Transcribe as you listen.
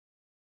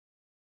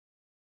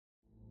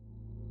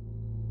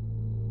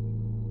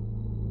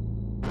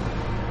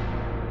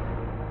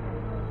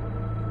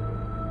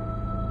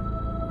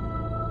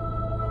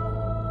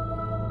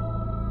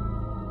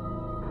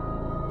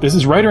This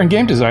is writer and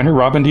game designer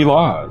Robin D.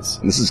 Laws.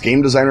 And this is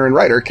game designer and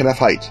writer Kenneth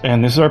Haidt.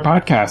 And this is our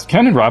podcast,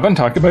 Ken and Robin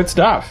Talk About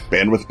Stuff.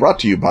 Bandwidth brought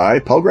to you by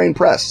Pelgrane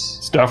Press.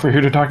 Stuff we're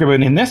here to talk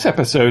about in this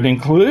episode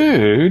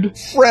include...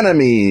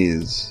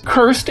 Frenemies.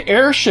 Cursed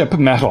airship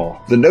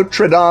metal. The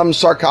Notre Dame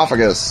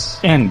sarcophagus.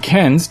 And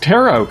Ken's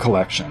tarot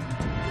collection.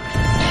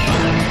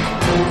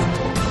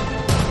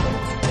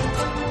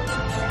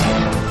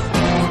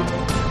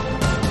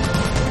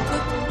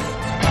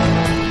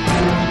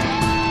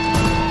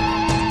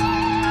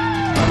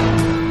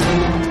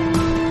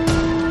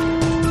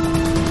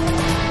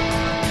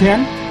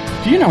 Ken,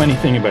 do you know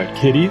anything about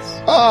kitties?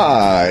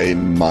 I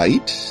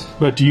might.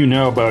 But do you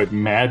know about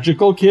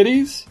magical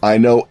kitties? I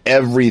know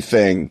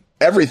everything.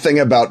 Everything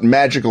about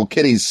Magical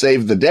Kitties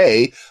Save the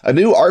Day, a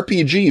new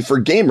RPG for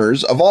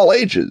gamers of all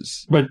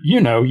ages. But you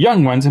know,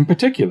 young ones in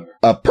particular.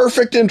 A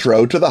perfect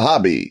intro to the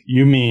hobby.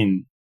 You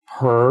mean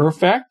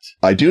perfect?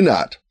 I do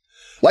not.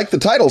 Like the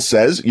title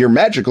says, you're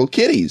magical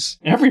kitties.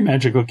 Every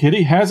magical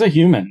kitty has a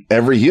human.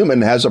 Every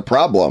human has a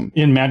problem.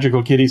 In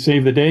Magical Kitties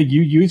Save the Day,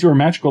 you use your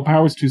magical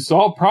powers to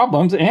solve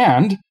problems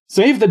and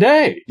save the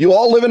day. You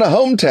all live in a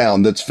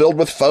hometown that's filled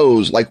with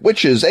foes like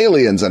witches,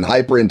 aliens, and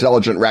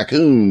hyper-intelligent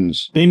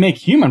raccoons. They make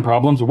human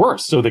problems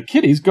worse, so the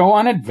kitties go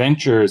on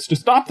adventures to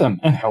stop them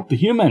and help the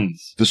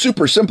humans. The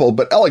super simple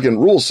but elegant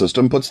rule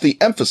system puts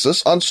the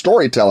emphasis on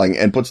storytelling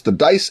and puts the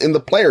dice in the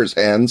players'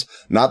 hands,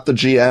 not the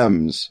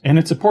GM's. And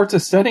it supports a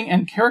setting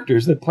and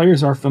characters that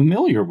players are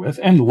familiar with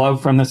and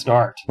love from the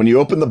start. When you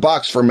open the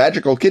box for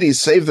Magical Kitties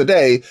Save the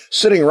Day,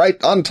 sitting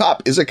right on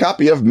top is a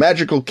copy of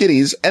Magical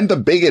Kitties and the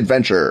Big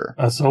Adventure.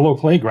 A solo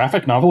play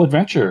graphic novel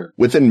adventure.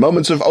 Within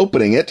moments of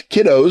opening it,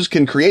 kiddos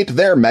can create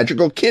their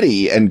magical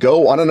kitty and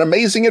go on an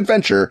amazing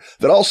adventure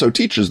that also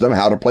teaches them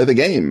how to play the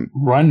game.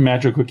 Run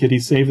Magical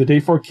Kitties Save the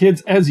Day for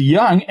kids as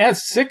young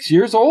as 6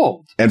 years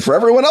old. And for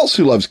everyone else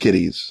who loves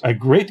kitties. A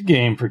great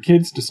game for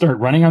kids to start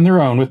running on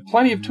their own with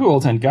plenty of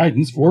tools and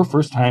guidance for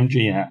first-time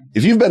GM.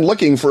 If you've been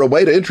looking for a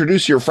way to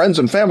introduce your friends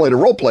and family to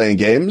role-playing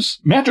games,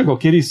 Magical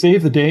Kitties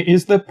Save the Day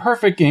is the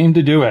perfect game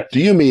to do it.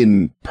 Do you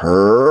mean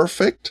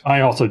perfect?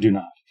 I also do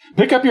not.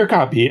 Pick up your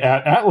copy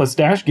at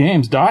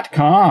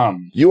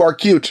atlas-games.com. You are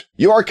cute.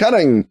 You are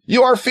cunning.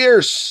 You are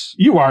fierce.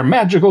 You are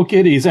magical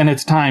kitties, and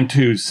it's time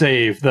to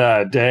save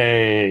the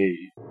day.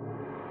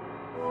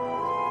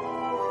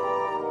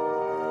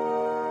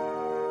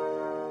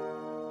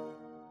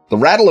 The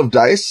rattle of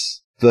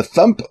dice, the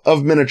thump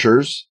of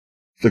miniatures,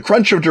 the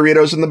crunch of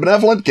Doritos, and the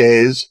benevolent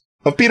gaze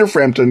of Peter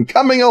Frampton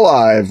coming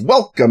alive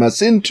welcome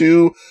us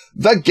into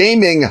the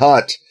Gaming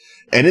Hut.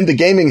 And in the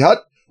Gaming Hut,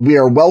 we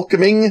are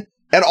welcoming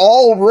an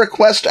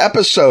all-request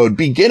episode,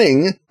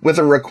 beginning with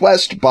a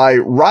request by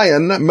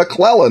Ryan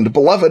McClelland,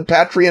 beloved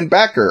Patreon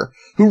backer,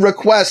 who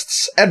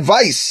requests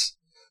advice,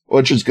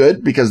 which is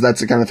good because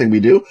that's the kind of thing we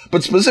do,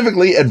 but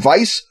specifically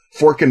advice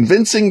for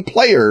convincing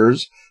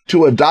players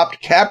to adopt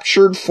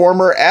captured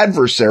former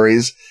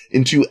adversaries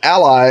into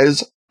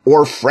allies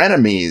or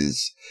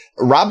frenemies.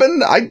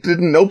 Robin, I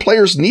didn't know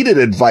players needed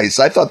advice.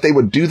 I thought they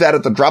would do that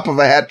at the drop of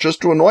a hat just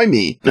to annoy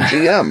me, the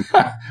GM.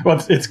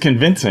 Well, it's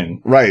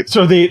convincing. Right.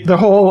 So the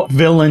whole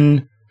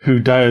villain who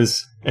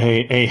does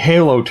a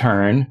halo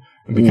turn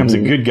becomes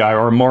a good guy,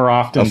 or more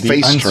often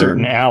the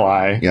uncertain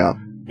ally,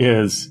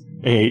 is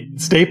a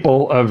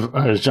staple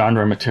of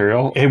genre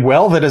material, a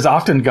well that is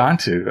often gone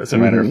to, as a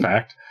matter of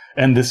fact.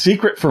 And the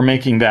secret for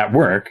making that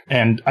work,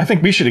 and I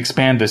think we should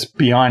expand this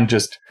beyond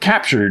just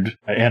captured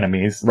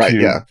enemies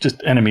to just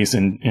enemies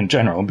in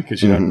general,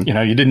 because you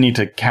didn't need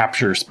to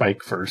capture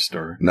Spike first,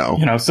 or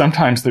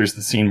sometimes there's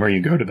the scene where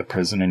you go to the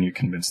prison and you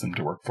convince them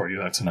to work for you.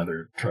 That's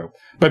another trope.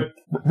 But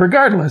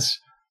regardless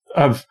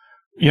of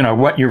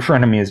what your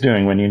frenemy is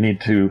doing when you need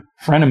to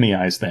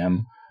frenemyize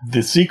them,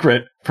 the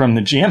secret from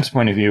the GM's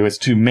point of view is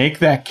to make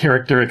that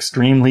character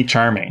extremely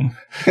charming.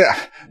 Yeah.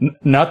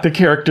 Not the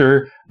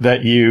character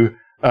that you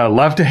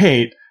love to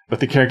hate, but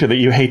the character that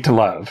you hate to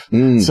love,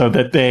 so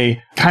that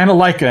they kind of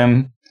like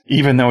him,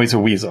 even though he's a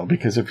weasel.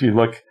 Because if you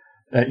look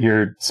at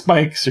your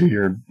Spikes or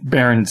your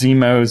Baron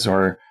Zemos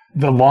or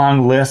the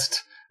long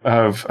list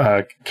of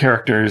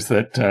characters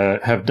that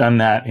have done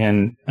that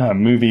in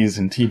movies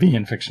and TV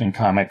and fiction and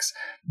comics,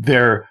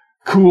 they're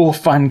cool,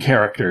 fun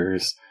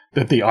characters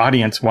that the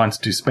audience wants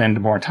to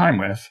spend more time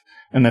with,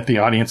 and that the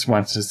audience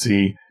wants to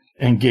see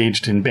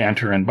engaged in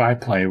banter and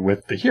byplay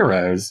with the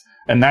heroes.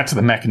 And that's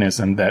the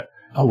mechanism that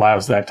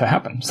allows that to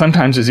happen.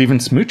 Sometimes there's even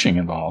smooching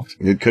involved.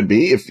 It could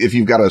be. If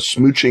you've got a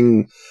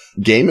smooching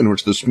game in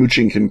which the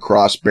smooching can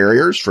cross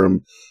barriers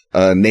from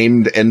a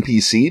named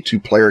NPC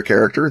to player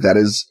character, that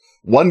is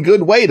one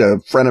good way to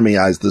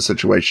frenemyize the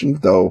situation,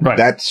 though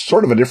that's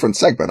sort of a different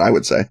segment, I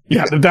would say.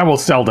 Yeah, that will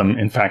seldom,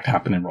 in fact,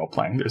 happen in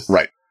role-playing. There's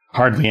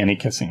hardly any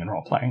kissing in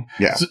role-playing.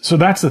 Yeah. So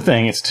that's the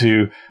thing,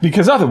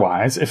 because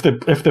otherwise, if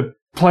the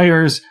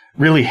players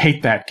really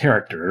hate that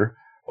character,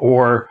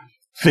 or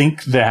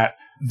think that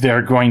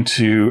they're going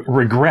to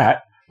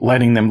regret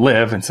letting them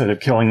live instead of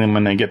killing them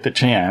when they get the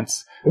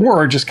chance,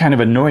 or are just kind of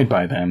annoyed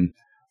by them,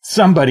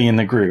 somebody in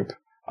the group,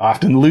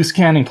 often the loose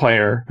cannon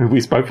player, who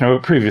we've spoken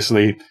about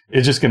previously,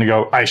 is just going to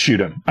go, I shoot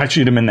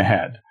him in the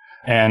head.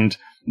 And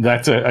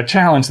that's a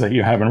challenge that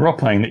you have in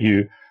role-playing that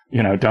you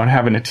don't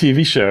have in a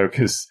TV show,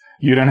 because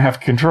you don't have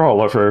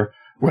control over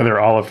whether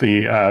all of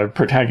the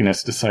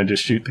protagonists decide to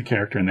shoot the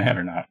character in the head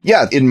or not.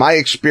 Yeah, in my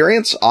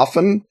experience,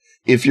 often,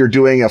 if you're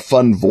doing a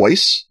fun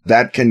voice,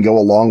 that can go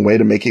a long way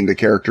to making the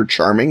character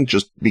charming,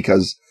 just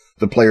because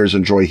the players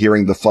enjoy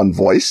hearing the fun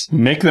voice.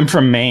 Make them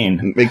from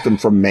Maine.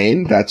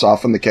 That's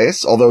often the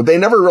case. Although they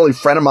never really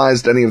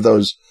frenemized any of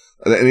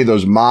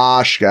those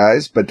mosh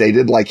guys, but they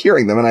did like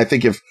hearing them. And I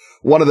think if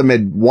one of them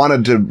had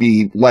wanted to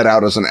be let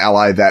out as an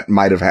ally, that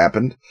might have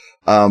happened.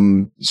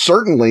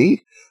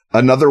 Certainly,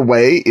 another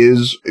way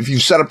is if you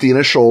set up the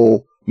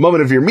initial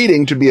moment of your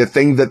meeting to be a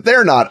thing that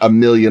they're not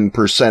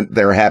 1,000,000%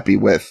 they're happy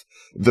with.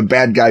 The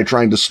bad guy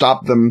trying to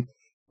stop them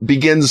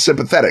begins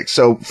sympathetic.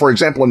 So, for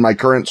example, in my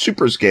current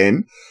Supers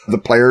game, the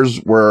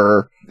players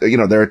were,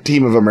 they're a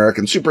team of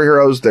American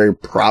superheroes. They're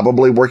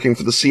probably working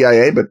for the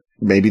CIA, but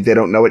maybe they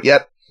don't know it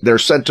yet. They're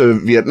sent to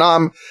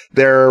Vietnam.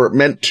 They're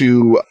meant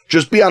to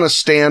just be on a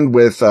stand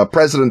with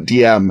President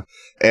Diem,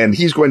 and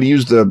he's going to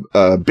use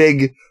the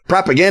big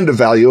propaganda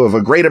value of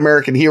a great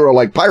American hero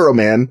like Pyro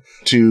Man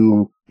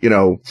to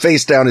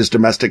face down his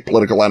domestic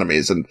political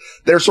enemies. And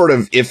they're sort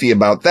of iffy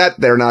about that.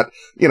 They're not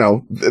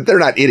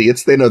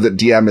idiots. They know that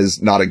Diem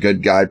is not a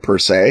good guy per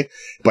se,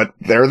 but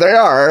there they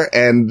are.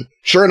 And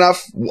sure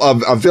enough,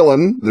 a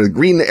villain, the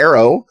Green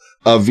Arrow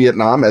of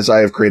Vietnam, as I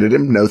have created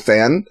him, No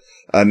Than,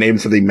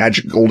 named for the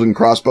magic golden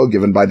crossbow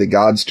given by the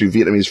gods to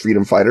Vietnamese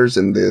freedom fighters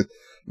in the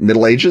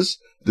Middle Ages,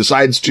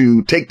 decides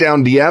to take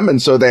down Diem.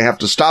 And so they have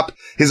to stop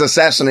his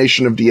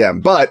assassination of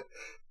Diem. But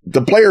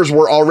the players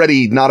were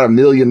already not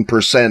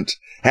 1,000,000%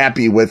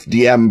 happy with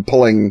Diem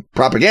pulling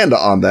propaganda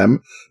on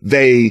them.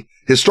 They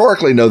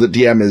historically know that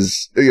Diem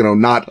is,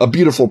 not a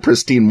beautiful,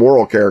 pristine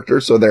moral character,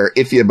 so they're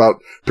iffy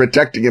about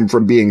protecting him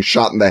from being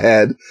shot in the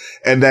head.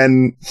 And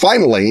then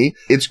finally,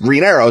 it's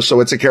Green Arrow, so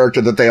it's a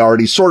character that they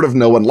already sort of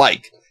know and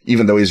like,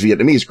 even though he's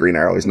Vietnamese Green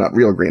Arrow. He's not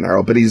real Green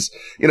Arrow, but he's,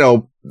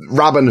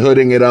 Robin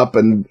Hooding it up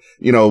and,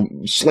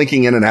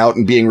 slinking in and out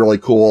and being really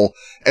cool.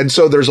 And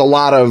so there's a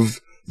lot of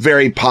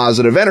very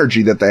positive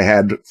energy that they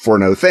had for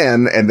No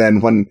Than. And then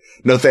when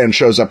No Than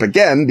shows up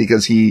again,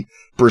 because he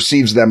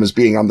perceives them as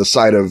being on the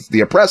side of the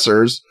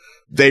oppressors,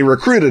 they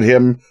recruited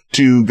him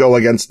to go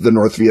against the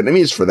North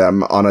Vietnamese for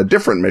them on a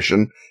different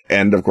mission.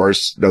 And of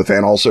course, No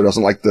Than also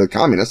doesn't like the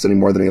communists any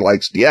more than he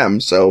likes Diem.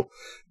 So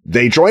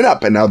they join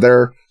up, and now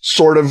they're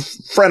sort of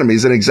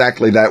frenemies in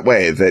exactly that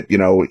way, that,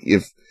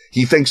 if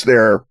he thinks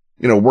they're,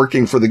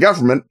 working for the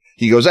government,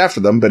 he goes after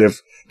them. But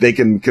if they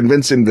can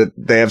convince him that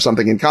they have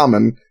something in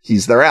common,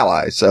 he's their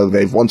ally. So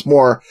they've once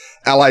more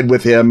allied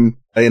with him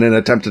in an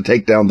attempt to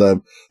take down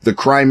the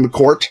crime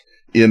court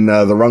in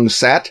the Rung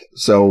Sat.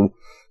 So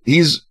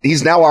he's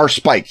now our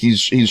Spike.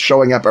 He's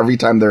showing up every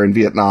time they're in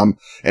Vietnam,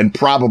 and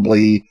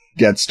probably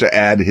gets to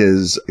add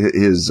his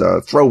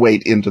throw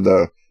weight into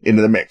the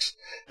mix.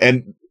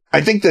 And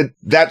I think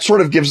that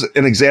sort of gives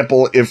an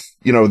example. If,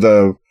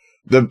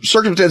 the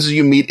circumstances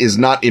you meet is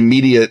not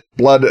immediate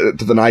blood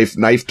to the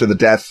knife to the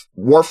death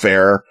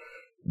warfare,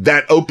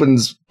 that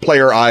opens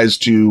player eyes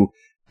to,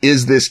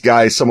 is this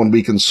guy someone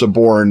we can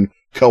suborn,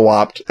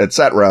 co-opt,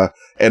 etc.?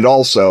 And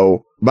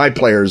also, my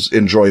players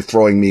enjoy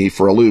throwing me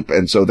for a loop,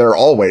 and so they're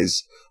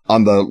always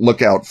on the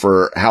lookout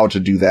for how to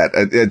do that.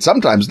 And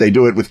sometimes they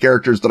do it with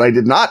characters that I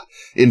did not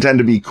intend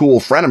to be cool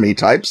frenemy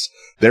types.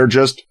 They're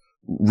just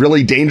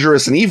really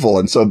dangerous and evil.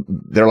 And so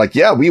they're like,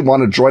 yeah, we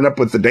want to join up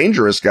with the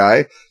dangerous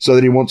guy so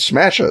that he won't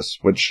smash us,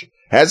 which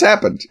has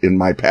happened in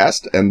my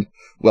past and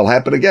will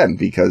happen again,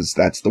 because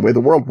that's the way the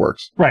world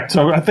works. Right.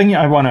 So a thing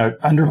I want to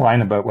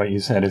underline about what you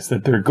said is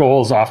that their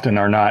goals often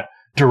are not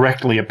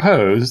directly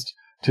opposed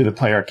to the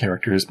player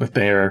characters, but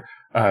they're,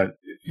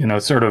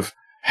 sort of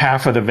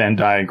half of the Venn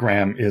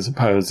diagram is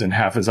opposed and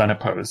half is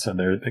unopposed. So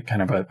they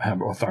kind of have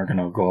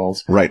orthogonal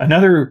goals. Right.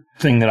 Another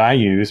thing that I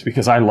use,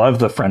 because I love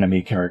the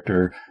frenemy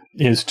character,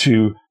 is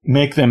to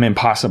make them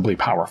impossibly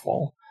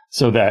powerful,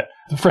 so that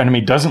the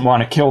frenemy doesn't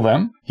want to kill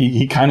them.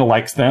 He kind of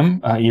likes them,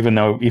 even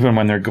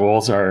when their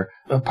goals are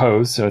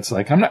opposed. So it's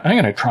like, I'm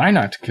going to try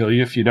not to kill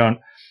you if you don't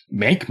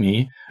make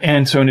me.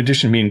 And so in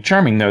addition to being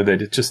charming, though,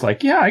 that it's just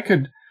like, yeah, I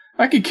could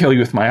kill you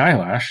with my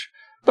eyelash,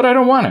 but I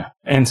don't want to.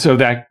 And so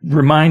that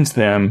reminds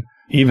them,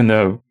 even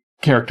though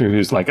character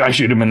who's like, I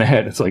shoot him in the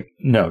head, it's like,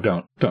 no,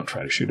 don't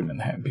try to shoot him in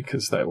the head,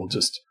 because that will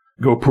just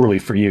go poorly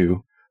for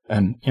you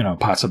and,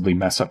 possibly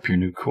mess up your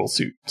new cool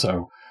suit.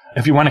 So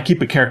if you want to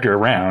keep a character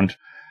around,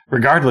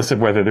 regardless of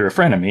whether they're a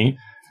frenemy,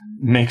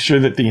 make sure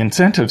that the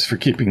incentives for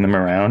keeping them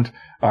around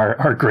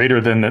are greater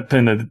than the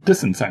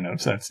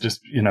disincentives. That's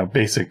just,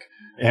 basic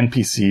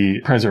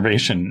NPC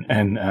preservation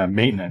and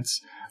maintenance.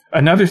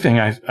 Another thing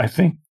I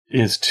think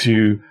is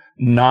to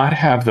not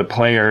have the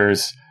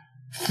players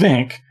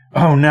think,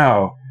 oh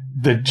no,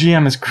 the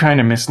GM is trying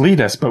to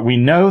mislead us, but we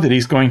know that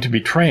he's going to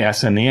betray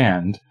us in the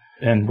end,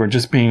 and we're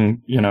just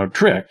being,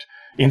 tricked.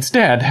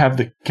 Instead, have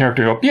the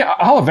character go, yeah,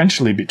 I'll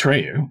eventually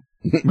betray you.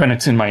 when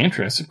it's in my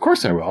interest, of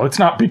course I will. It's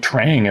not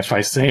betraying if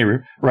I say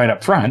right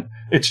up front.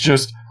 It's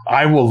just,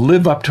 I will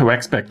live up to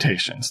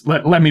expectations.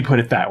 Let me put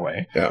it that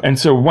way. Yeah. And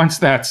so once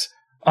that's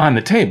on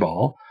the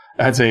table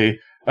as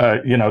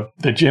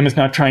the Jim is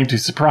not trying to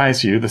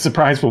surprise you. The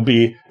surprise will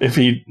be if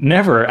he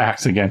never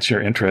acts against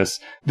your interests.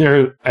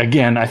 They're,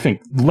 again, I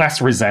think,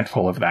 less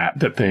resentful of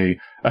that they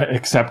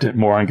accept it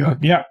more and go,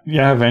 yeah,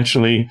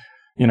 eventually,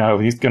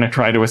 he's going to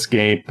try to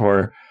escape,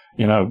 or,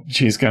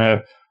 she's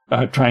going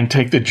to try and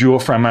take the jewel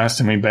from us,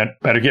 and we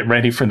better get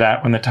ready for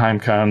that when the time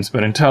comes.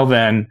 But until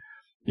then,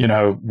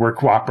 we're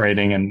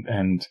cooperating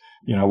and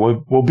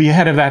we'll be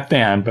ahead of that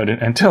then. But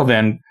until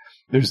then,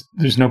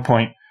 there's no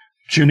point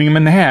shooting him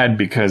in the head,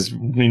 because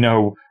we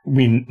know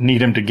we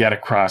need him to get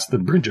across the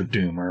Bridge of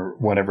Doom, or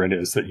whatever it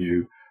is that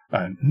you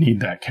need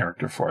that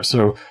character for.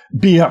 So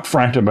be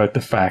upfront about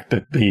the fact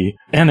that the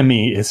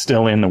enemy is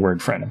still in the word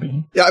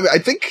frenemy. Yeah, I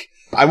think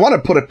I want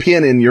to put a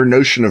pin in your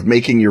notion of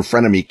making your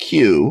frenemy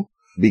Q,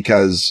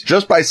 because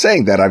just by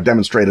saying that, I've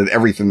demonstrated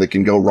everything that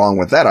can go wrong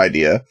with that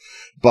idea.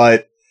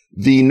 But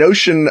the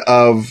notion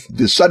of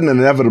the sudden and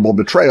inevitable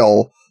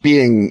betrayal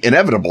being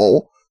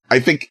inevitable, I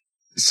think,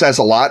 says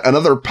a lot.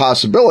 Another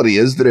possibility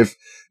is that if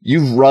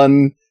you've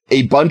run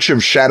a bunch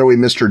of shadowy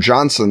Mr.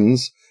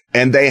 Johnsons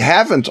and they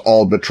haven't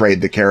all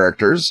betrayed the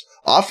characters,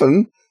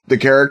 often the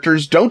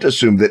characters don't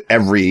assume that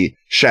every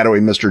shadowy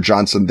Mr.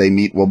 Johnson they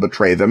meet will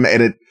betray them.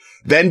 And it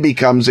then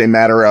becomes a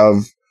matter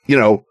of,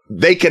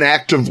 they can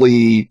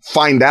actively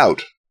find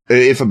out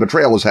if a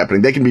betrayal is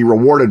happening. They can be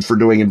rewarded for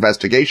doing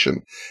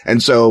investigation.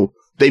 And so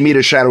they meet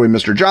a shadowy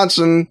Mr.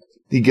 Johnson.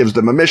 He gives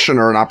them a mission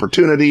or an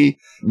opportunity,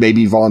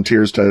 maybe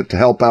volunteers to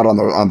help out on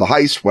the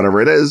heist,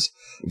 whatever it is.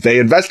 They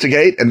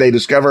investigate and they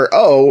discover,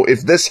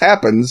 if this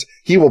happens,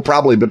 he will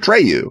probably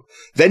betray you.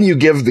 Then you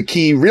give the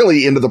key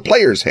really into the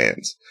player's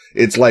hands.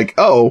 It's like,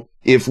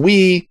 if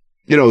we,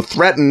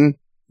 threaten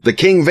the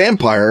King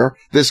Vampire,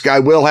 this guy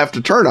will have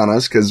to turn on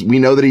us because we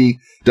know that he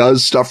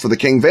does stuff for the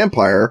King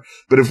Vampire.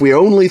 But if we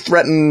only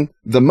threaten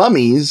the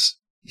mummies,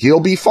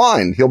 he'll be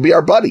fine. He'll be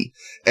our buddy.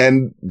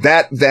 And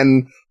that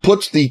then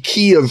puts the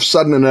key of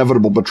sudden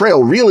inevitable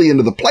betrayal really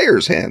into the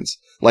player's hands.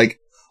 Like,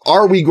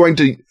 are we going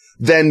to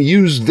then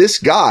use this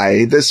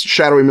guy, this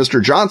shadowy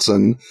Mr.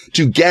 Johnson,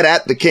 to get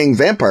at the King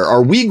Vampire?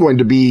 Are we going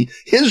to be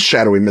his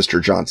shadowy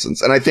Mr.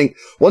 Johnsons? And I think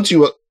once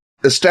you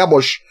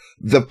establish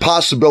the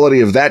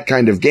possibility of that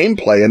kind of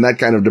gameplay and that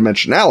kind of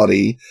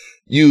dimensionality,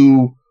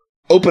 you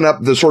open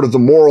up the sort of the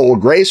moral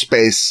gray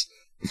space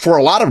for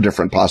a lot of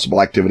different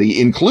possible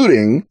activity,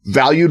 including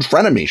valued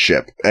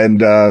frenemyship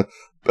and a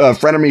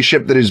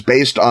frenemyship that is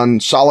based on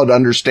solid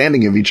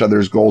understanding of each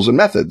other's goals and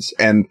methods.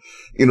 And,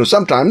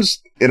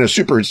 sometimes in a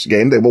super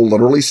game, they will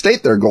literally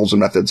state their goals and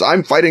methods.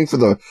 I'm fighting for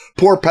the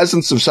poor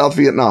peasants of South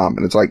Vietnam.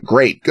 And it's like,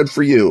 great, good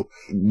for you.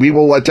 We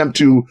will attempt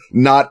to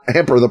not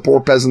hamper the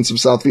poor peasants of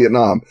South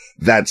Vietnam.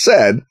 That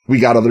said, we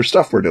got other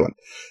stuff we're doing.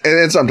 And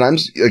then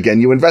sometimes, again,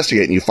 you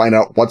investigate and you find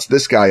out what's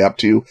this guy up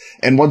to.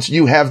 And once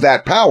you have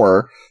that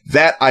power,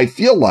 that I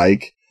feel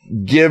like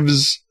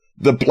gives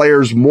the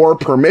players more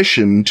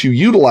permission to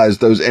utilize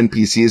those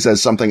NPCs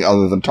as something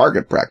other than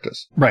target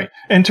practice. Right.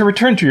 And to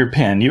return to your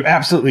pin, you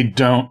absolutely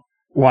don't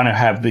want to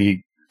have the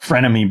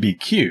frenemy be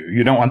Q.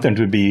 You don't want them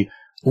to be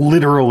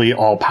literally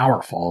all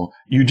powerful.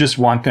 You just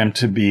want them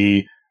to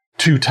be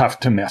too tough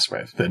to mess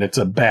with, that it's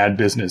a bad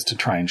business to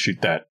try and shoot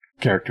that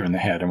character in the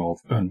head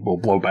and will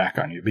blow back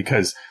on you.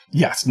 Because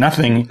yes,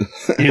 nothing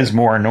is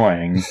more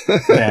annoying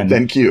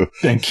than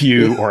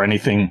Q or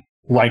anything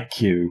like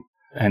Q.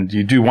 And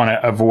you do want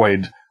to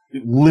avoid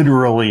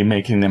literally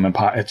making them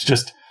it's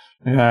just,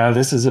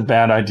 this is a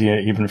bad idea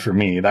even for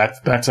me.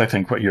 That's I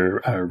think what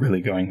you're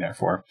really going there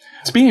for.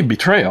 Speaking of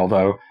betrayal,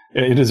 though,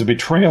 it is a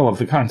betrayal of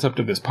the concept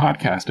of this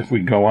podcast if we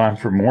go on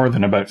for more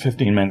than about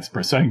 15 minutes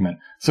per segment.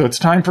 So it's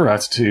time for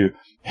us to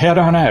head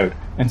on out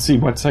and see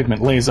what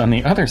segment lays on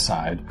the other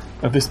side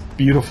of this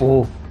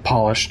beautiful,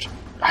 polished,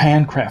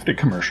 handcrafted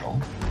commercial.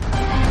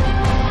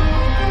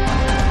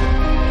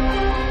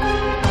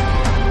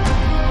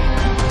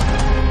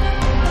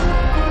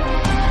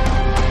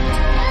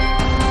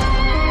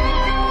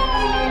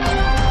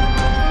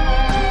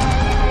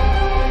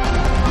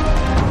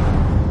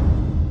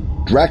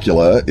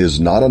 Dracula is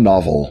not a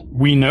novel.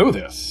 We know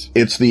this.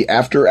 It's the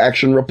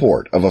after-action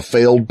report of a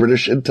failed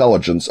British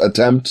intelligence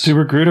attempt to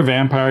recruit a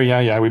vampire.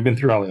 Yeah, we've been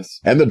through all this.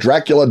 And the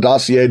Dracula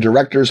Dossier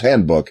Director's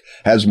Handbook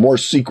has more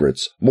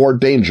secrets, more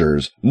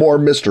dangers, more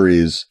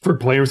mysteries. For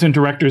players and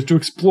directors to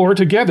explore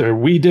together.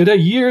 We did a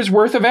year's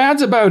worth of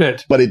ads about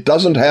it. But it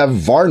doesn't have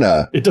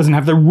Varna. It doesn't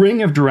have the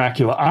Ring of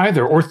Dracula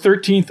either, or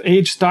 13th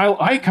Age style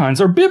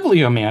icons, or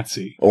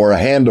bibliomancy. Or a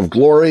Hand of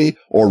Glory,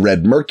 or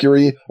Red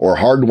Mercury, or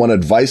hard-won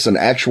advice and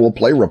actual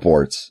play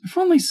reports. If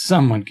only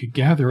someone could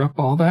gather up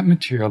all that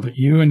material that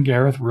you and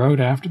Gareth wrote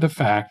after the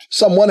fact.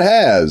 Someone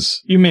has.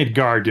 You made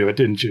Gar do it,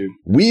 didn't you?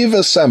 We've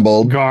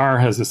assembled. Gar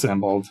has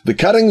assembled. The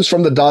cuttings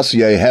from the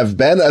dossier have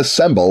been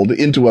assembled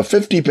into a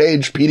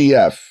 50-page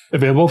PDF.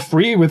 Available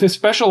free with a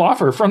special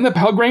offer from the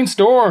Pelgrane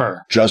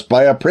store. Just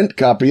buy a print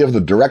copy of the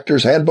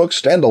Director's Handbook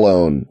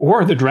Standalone.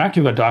 Or the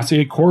Dracula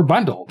Dossier Core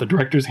Bundle, the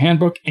Director's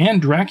Handbook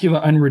and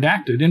Dracula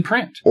Unredacted in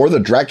print. Or the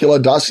Dracula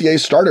Dossier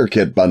Starter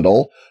Kit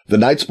Bundle, the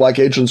Night's Black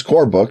Agent's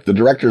Core Book, the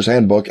Director's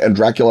Handbook, and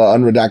Dracula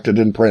Unredacted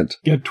in print.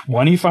 Get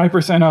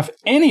 25% off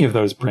any of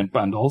those print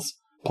bundles,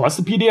 plus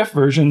the PDF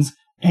versions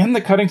and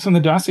the cuttings from the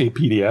Dossier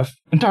PDF,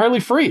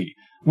 entirely free,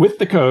 with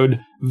the code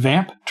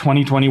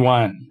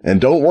VAMP2021.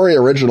 And don't worry,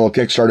 original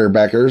Kickstarter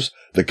backers,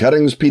 the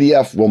cuttings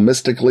PDF will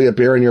mystically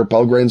appear in your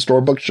Pelgrane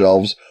store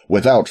bookshelves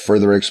without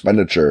further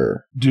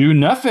expenditure. Do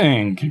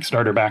nothing,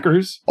 Kickstarter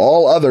backers.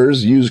 All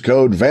others use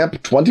code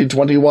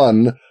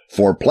VAMP2021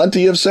 for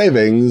plenty of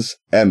savings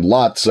and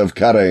lots of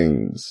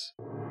cuttings.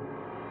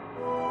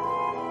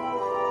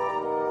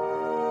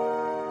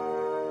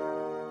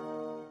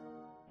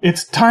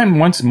 It's time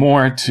once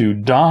more to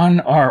don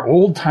our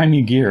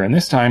old-timey gear, and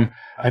this time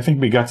I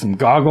think we got some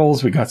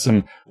goggles, we got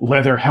some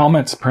leather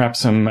helmets, perhaps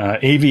some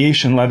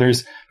aviation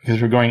leathers,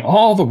 because we're going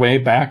all the way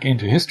back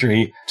into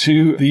history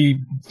to the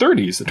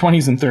 30s, the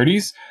 20s and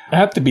 30s,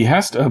 at the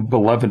behest of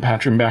beloved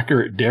patron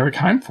backer Derek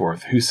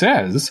Heimforth, who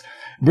says,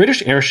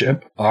 British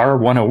airship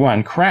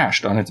R101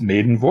 crashed on its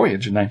maiden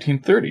voyage in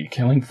 1930,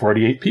 killing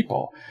 48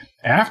 people.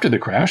 After the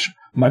crash,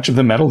 much of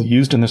the metal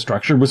used in the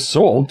structure was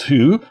sold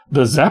to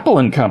the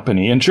Zeppelin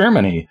Company in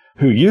Germany,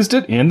 who used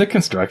it in the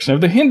construction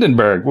of the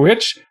Hindenburg,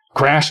 which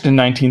crashed in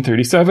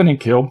 1937 and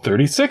killed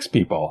 36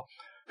 people.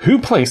 Who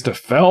placed a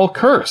fell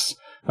curse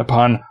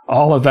upon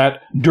all of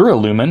that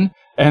duralumin,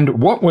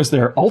 and what was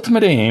their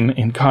ultimate aim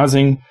in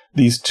causing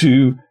these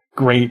two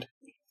great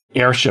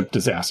airship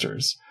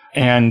disasters?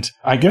 And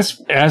I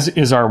guess, as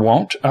is our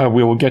wont,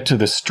 we will get to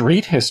the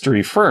straight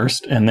history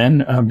first and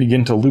then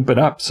begin to loop it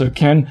up. So,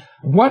 Ken,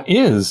 what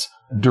is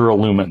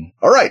duralumin?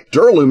 All right.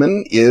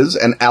 Duralumin is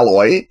an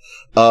alloy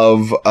of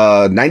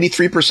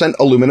 93%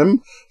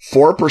 aluminum,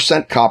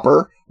 4%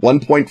 copper,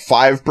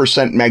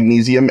 1.5%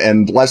 magnesium,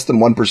 and less than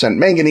 1%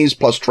 manganese,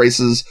 plus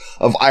traces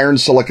of iron,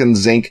 silicon,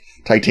 zinc,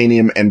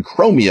 titanium, and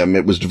chromium.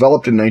 It was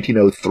developed in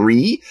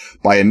 1903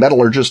 by a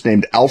metallurgist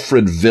named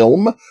Alfred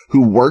Wilm,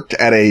 who worked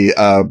at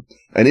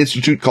an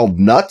institute called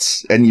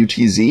NUTZ,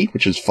 N-U-T-Z,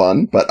 which is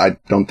fun, but I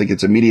don't think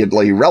it's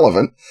immediately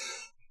relevant.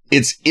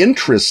 It's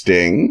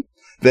interesting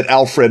that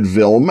Alfred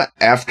Wilm,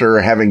 after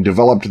having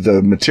developed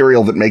the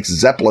material that makes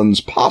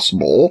Zeppelins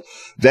possible,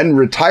 then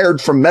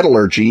retired from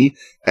metallurgy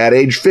at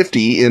age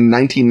 50 in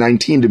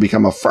 1919 to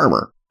become a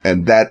farmer.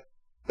 And that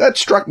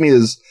struck me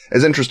as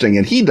interesting.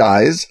 And he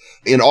dies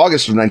in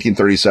August of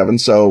 1937,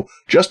 so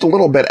just a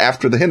little bit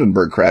after the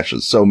Hindenburg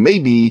crashes. So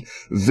maybe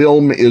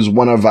Wilm is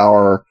one of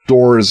our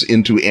doors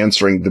into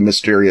answering the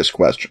mysterious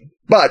question.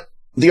 But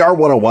the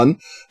R101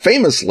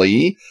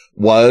 famously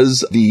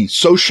was the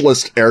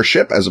socialist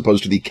airship as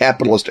opposed to the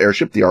capitalist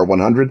airship, the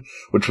R100,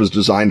 which was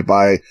designed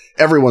by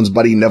everyone's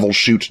buddy Neville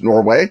Shute,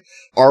 Norway.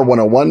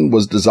 R101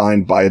 was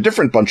designed by a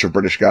different bunch of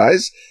British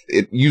guys.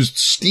 It used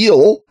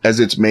steel as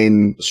its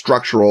main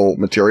structural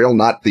material,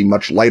 not the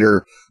much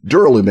lighter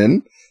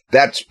duralumin.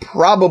 That's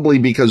probably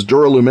because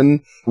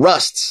duralumin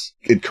rusts.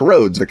 It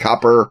corrodes. The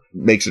copper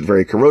makes it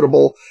very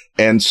corrodable.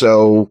 And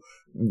so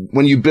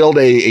when you build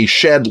a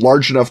shed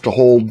large enough to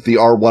hold the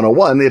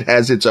R101, it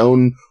has its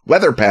own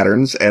weather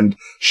patterns. And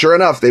sure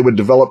enough, they would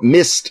develop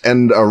mist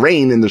and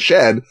rain in the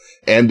shed,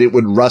 and it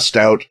would rust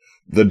out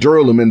the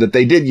duralumin that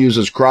they did use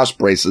as cross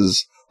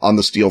braces on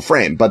the steel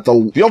frame. But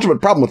the ultimate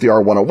problem with the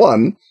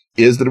R101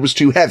 is that it was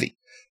too heavy.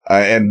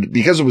 And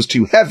because it was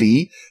too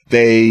heavy,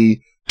 they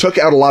took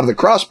out a lot of the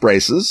cross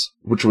braces,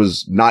 which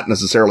was not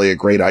necessarily a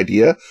great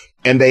idea,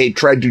 and they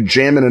tried to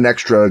jam in an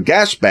extra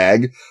gas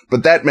bag,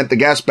 but that meant the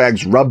gas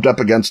bags rubbed up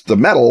against the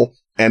metal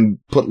and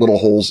put little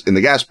holes in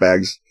the gas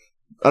bags.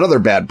 Another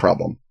bad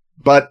problem.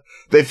 But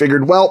they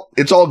figured, well,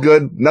 it's all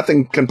good.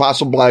 Nothing can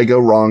possibly go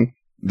wrong.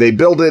 They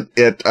build it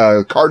at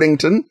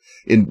Cardington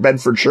in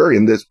Bedfordshire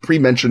in this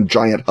pre-mentioned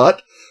giant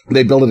hut.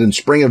 They built it in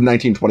spring of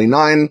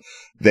 1929.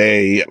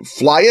 They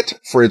fly it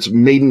for its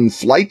maiden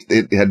flight.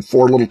 It had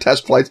 4 little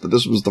test flights, but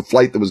this was the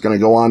flight that was going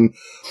to go on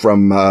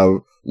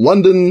from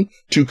London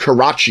to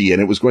Karachi,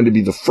 and it was going to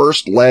be the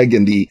first leg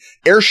in the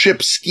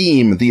airship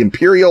scheme, the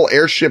Imperial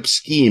Airship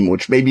Scheme,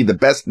 which may be the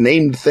best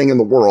named thing in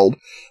the world,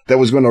 that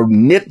was going to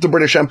knit the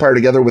British Empire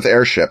together with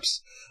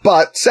airships.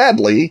 But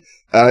sadly,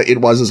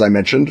 it was, as I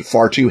mentioned,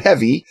 far too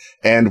heavy,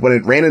 and when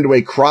it ran into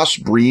a cross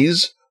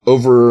breeze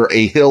over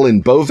a hill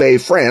in Beauvais,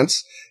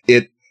 France,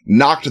 it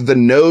knocked the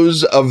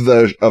nose of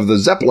the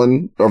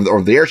Zeppelin,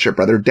 or the airship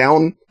rather,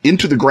 down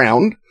into the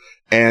ground.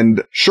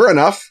 And sure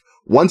enough,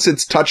 once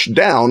it's touched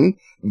down,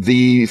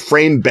 the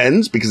frame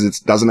bends because it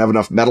doesn't have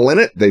enough metal in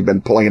it. They've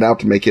been pulling it out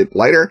to make it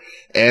lighter.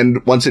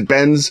 And once it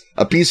bends,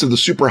 a piece of the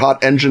super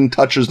hot engine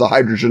touches the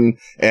hydrogen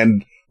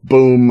and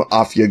boom,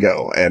 off you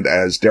go. And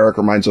as Derek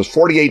reminds us,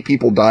 48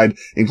 people died,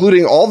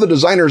 including all the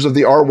designers of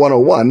the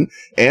R101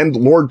 and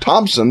Lord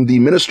Thompson, the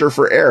Minister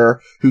for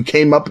Air, who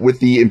came up with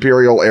the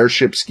Imperial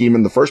Airship Scheme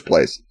in the first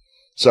place.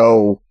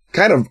 So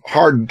kind of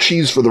hard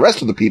cheese for the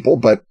rest of the people,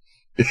 but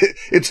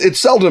It's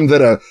seldom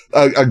that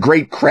a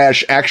great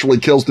crash actually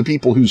kills the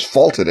people whose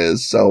fault it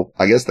is. So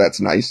I guess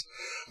that's nice.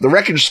 The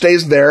wreckage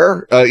stays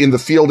there in the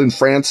field in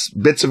France.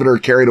 Bits of it are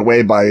carried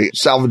away by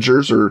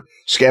salvagers or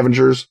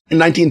scavengers. In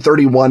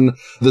 1931,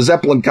 the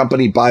Zeppelin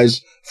company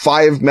buys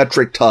 5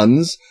 metric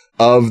tons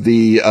of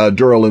the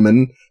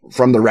duralumin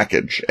from the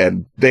wreckage,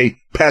 and they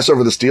pass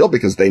over the steel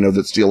because they know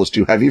that steel is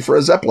too heavy for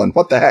a Zeppelin.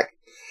 What the heck?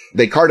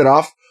 They cart it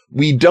off.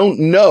 We don't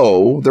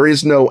know. There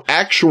is no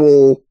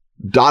actual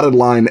dotted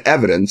line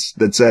evidence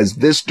that says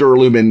this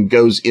duralumin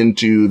goes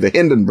into the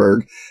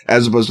Hindenburg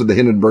as opposed to the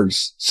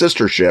Hindenburg's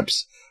sister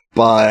ships.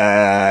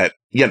 But,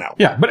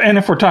 Yeah, and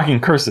if we're talking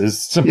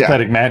curses,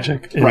 sympathetic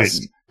magic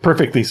is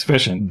perfectly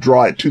sufficient.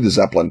 Draw it to the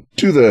Zeppelin,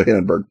 to the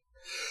Hindenburg.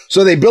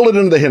 So they build it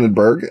into the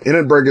Hindenburg.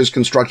 Hindenburg is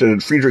constructed at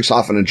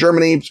Friedrichshafen in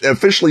Germany. It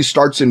officially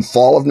starts in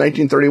fall of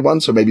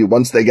 1931. So maybe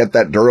once they get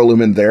that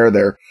duralumin there,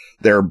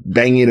 they're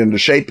banging it into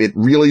shape. It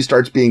really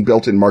starts being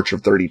built in March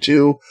of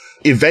 32.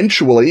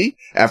 Eventually,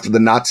 after the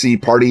Nazi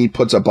party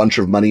puts a bunch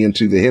of money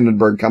into the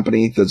Hindenburg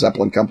company, the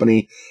Zeppelin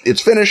company,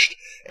 it's finished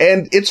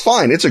and it's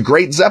fine. It's a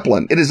great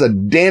Zeppelin. It is a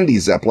dandy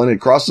Zeppelin. It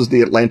crosses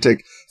the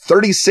Atlantic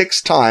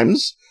 36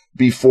 times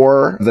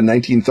before the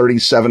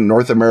 1937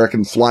 North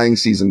American flying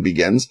season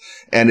begins.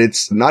 And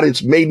it's not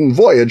its maiden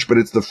voyage, but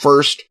it's the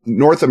first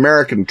North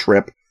American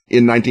trip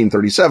in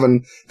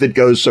 1937 that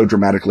goes so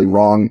dramatically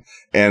wrong.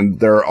 And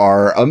there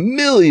are a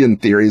million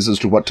theories as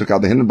to what took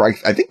out the Hindenburg.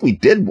 I think we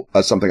did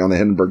something on the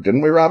Hindenburg,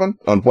 didn't we, Robin?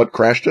 On what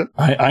crashed it?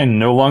 I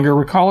no longer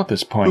recall at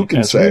this point. Who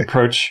can say? We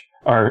approach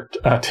our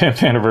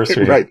 10th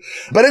anniversary. Right.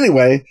 But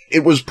anyway,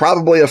 it was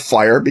probably a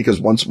fire because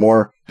once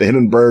more, the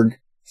Hindenburg,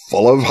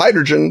 full of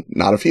hydrogen,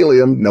 not of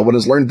helium. No one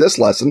has learned this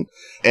lesson.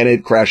 And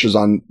it crashes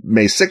on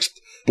May 6th,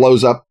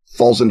 blows up,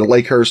 falls into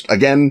Lakehurst.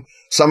 Again,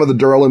 some of the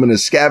duralumin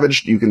is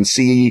scavenged. You can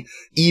see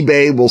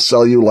eBay will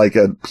sell you like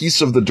a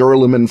piece of the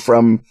duralumin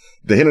from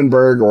the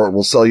Hindenburg, or it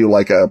will sell you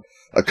like a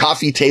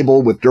coffee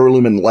table with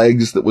duralumin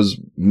legs that was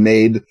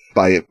made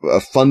by a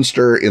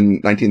funster in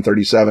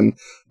 1937.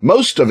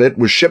 Most of it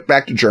was shipped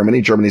back to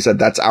Germany. Germany said,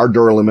 that's our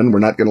duralumin. We're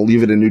not going to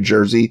leave it in New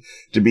Jersey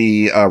to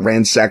be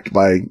ransacked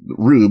by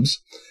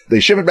rubes. They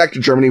ship it back to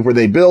Germany where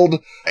they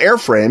build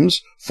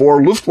airframes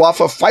for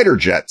Luftwaffe fighter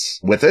jets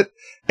with it.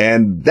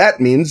 And that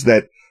means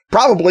that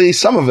probably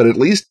some of it at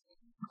least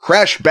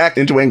crashed back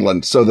into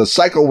England. So the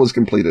cycle was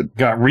completed.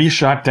 Got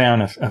reshot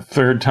down a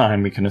third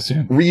time, we can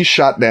assume.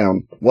 Reshot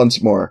down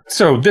once more.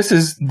 So this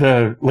is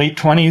the late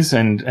 20s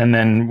and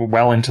then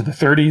well into the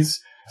 30s.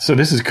 So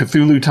this is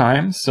Cthulhu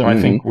times. So I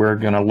think we're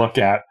going to look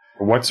at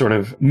what sort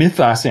of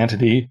mythos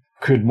entity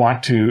could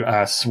want to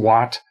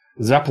swat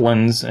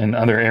Zeppelins and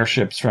other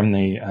airships from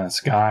the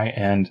sky.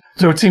 And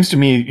so it seems to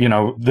me,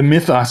 the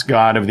mythos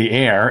god of the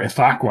air,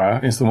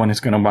 Ithaqua, is the one who's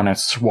going to want to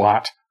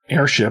swat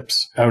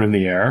airships out of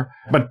the air.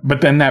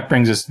 But then that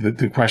brings us to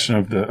the question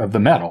of the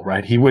metal,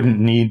 right? He wouldn't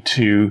need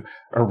to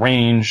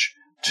arrange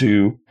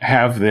to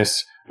have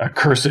this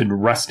accursed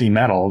rusty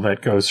metal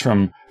that goes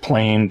from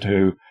plane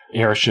to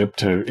airship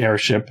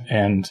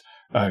and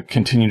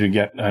continue to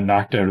get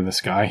knocked out of the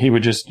sky. He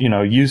would just,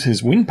 use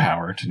his wind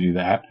power to do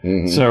that.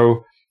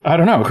 So I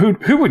don't know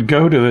who would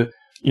go to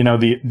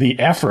the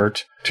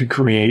effort to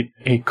create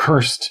a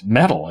cursed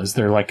metal. Is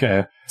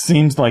there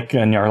seems like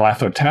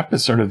Nyarlathotep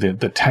is sort of the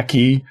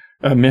techie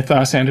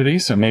mythos entity,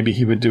 so maybe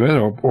he would do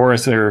it, or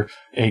is there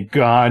a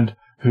god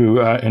who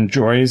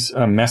enjoys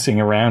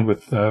messing around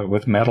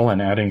with metal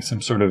and adding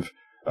some sort of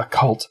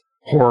occult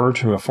horror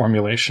to a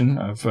formulation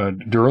of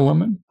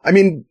duralumin? I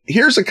mean,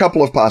 here's a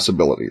couple of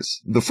possibilities.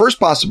 The first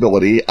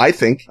possibility, I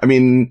think,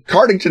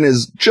 Cardington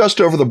is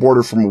just over the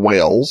border from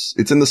Wales.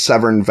 It's in the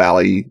Severn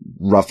Valley,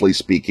 roughly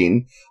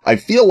speaking. I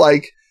feel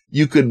like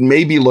you could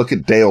maybe look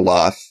at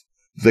Deoloth,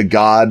 the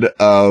god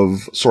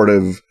of sort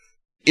of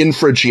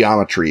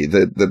infrageometry,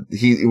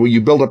 when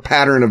you build a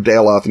pattern of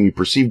Deoloth and you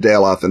perceive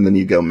Deoloth and then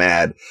you go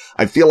mad.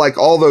 I feel like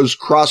all those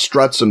cross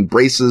struts and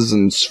braces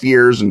and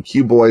spheres and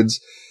cuboids,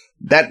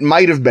 that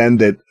might have been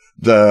that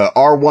the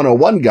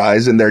R101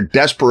 guys, in their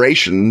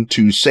desperation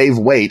to save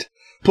weight,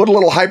 put a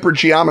little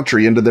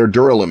hypergeometry into their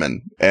duralumin.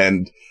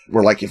 And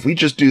we're like, if we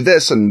just do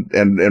this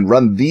and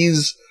run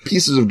these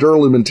pieces of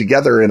duralumin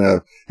together in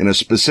a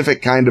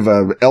specific kind of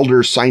a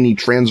Elder Siny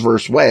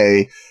transverse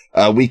way,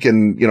 we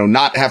can,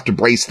 not have to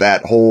brace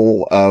that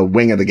whole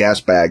wing of the gas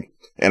bag.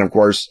 And of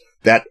course,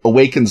 that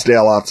awakens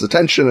Deoloth's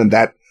attention, and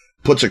that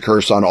puts a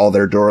curse on all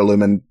their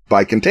duralumin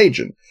by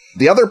contagion.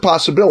 The other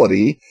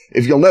possibility,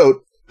 if you'll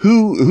note,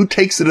 who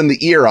takes it in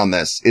the ear on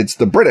this? It's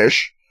the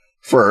British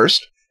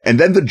first, and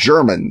then the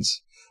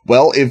Germans.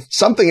 Well, if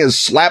something has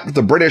slapped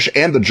the British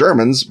and the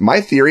Germans,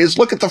 my theory is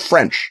look at the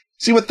French.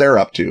 See what they're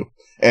up to.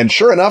 And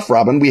sure enough,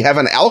 Robin, we have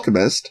an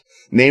alchemist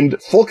named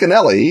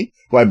Fulcanelli,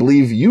 who I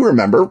believe you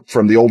remember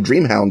from the old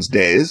Dreamhounds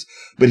days,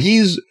 but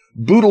he's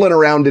boodling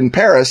around in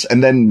Paris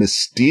and then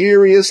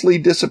mysteriously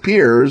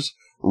disappears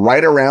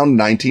right around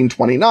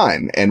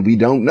 1929. And we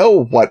don't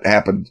know what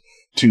happened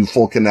to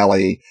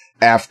Fulcanelli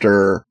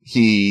after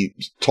he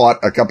taught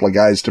a couple of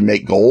guys to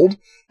make gold,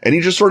 and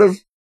he just sort of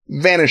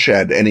vanished,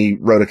 and he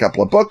wrote a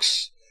couple of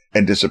books,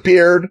 and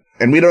disappeared,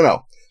 and we don't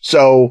know.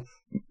 So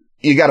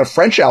you got a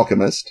French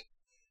alchemist.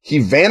 He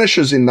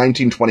vanishes in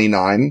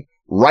 1929,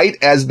 right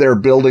as they're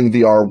building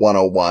the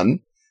R101.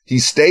 He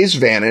stays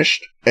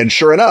vanished, and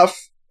sure enough,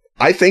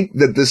 I think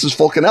that this is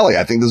Fulcanelli.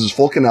 I think this is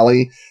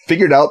Fulcanelli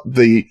figured out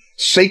the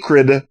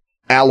sacred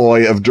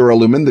alloy of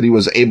duralumin that he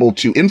was able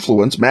to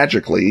influence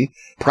magically,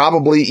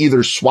 probably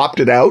either swapped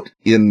it out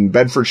in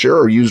Bedfordshire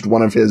or used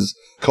one of his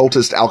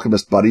cultist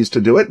alchemist buddies to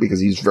do it because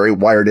he's very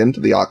wired into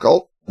the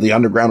occult, the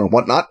underground and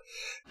whatnot.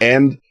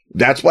 And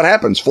that's what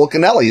happens.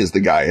 Fulcanelli is the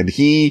guy, and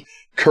he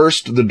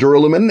cursed the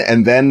duralumin.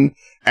 And then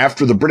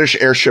after the British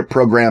airship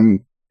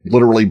program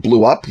literally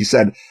blew up, he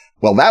said,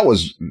 well, that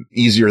was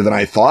easier than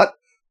I thought.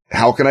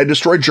 How can I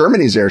destroy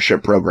Germany's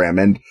airship program?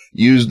 And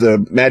use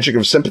the magic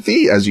of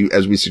sympathy, as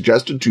we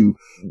suggested, to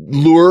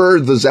lure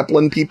the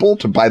Zeppelin people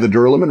to buy the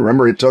duralumin.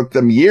 Remember, it took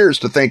them years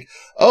to think,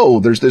 oh,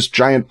 there's this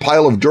giant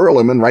pile of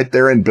duralumin right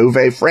there in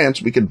Beauvais,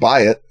 France. We could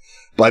buy it.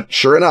 But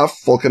sure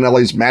enough,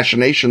 Fulcanelli's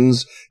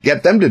machinations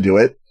get them to do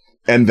it.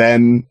 And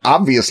then,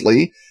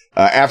 obviously,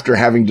 after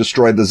having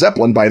destroyed the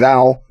Zeppelin, by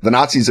now, the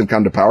Nazis have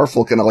come to power.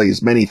 Fulcanelli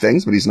is many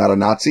things, but he's not a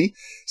Nazi.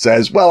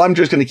 Says, well, I'm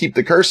just going to keep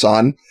the curse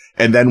on.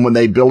 And then when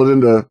they build it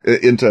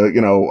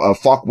into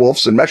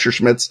Focke-Wulfs and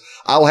Messerschmitts,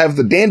 I'll have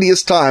the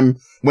dandiest time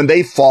when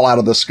they fall out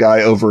of the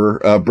sky over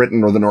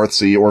Britain or the North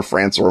Sea or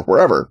France or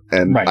wherever.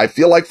 And right. I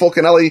feel like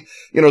Fulcanelli,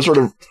 sort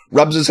of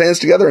rubs his hands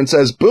together and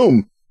says,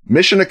 boom,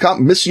 mission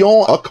accomplie,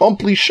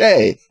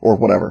 or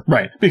whatever.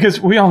 Right. Because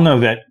we all know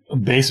that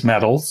base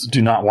metals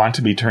do not want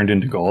to be turned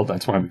into gold.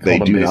 That's why we call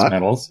them base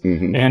metals.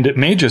 Mm-hmm. And it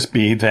may just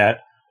be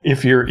that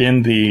if you're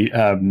in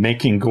the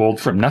making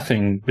gold from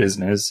nothing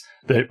business,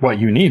 that what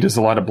you need is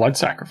a lot of blood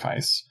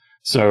sacrifice.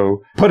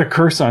 So put a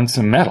curse on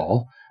some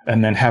metal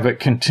and then have it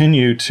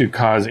continue to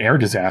cause air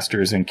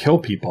disasters and kill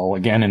people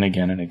again and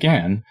again and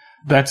again.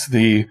 That's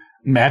the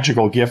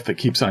magical gift that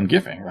keeps on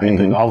giving, right?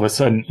 Mm-hmm. That all of a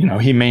sudden,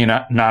 he may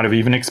not have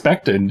even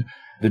expected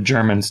the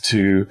Germans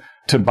to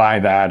buy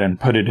that and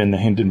put it in the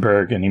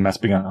Hindenburg, and he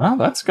must be going, oh,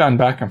 that's gone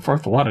back and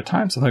forth a lot of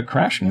times without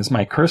crashing. Is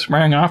my curse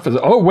wearing off?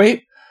 Oh,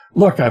 wait,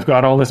 look, I've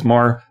got all this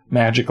more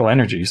magical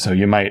energy. So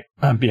you might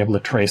be able to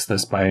trace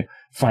this by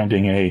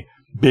finding a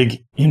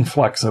big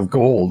influx of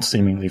gold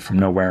seemingly from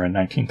nowhere in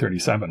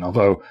 1937.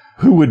 Although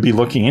who would be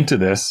looking into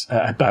this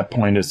at that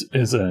point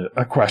is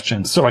a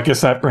question. So I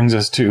guess that brings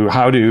us to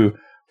how do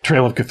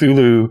Trail of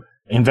Cthulhu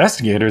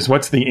investigators,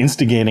 what's the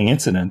instigating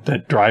incident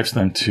that drives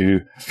them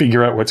to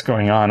figure out what's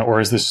going on? Or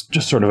is this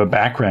just sort of a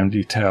background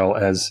detail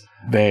as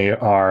they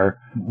are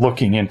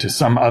looking into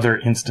some other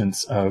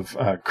instance of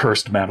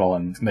cursed metal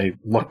and they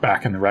look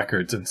back in the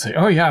records and say,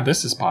 oh yeah,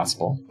 this is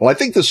possible? Well, I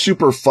think the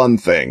super fun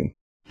thing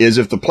is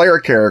if the player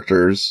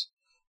characters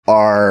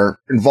are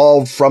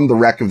involved from the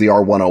wreck of the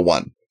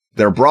R101.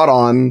 They're brought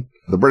on,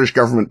 the British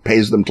government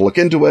pays them to look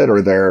into it,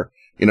 or they're,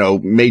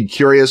 made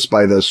curious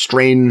by the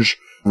strange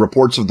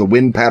reports of the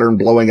wind pattern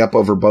blowing up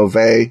over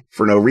Beauvais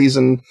for no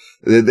reason.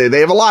 They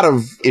have a lot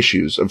of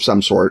issues of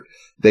some sort.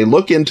 They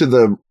look into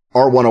the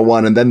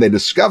R101 and then they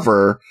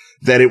discover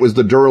that it was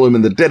the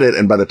duralumin that did it.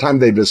 And by the time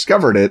they've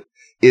discovered it,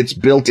 it's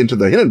built into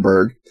the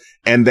Hindenburg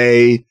and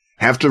they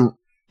have to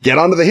get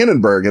onto the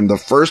Hindenburg. And the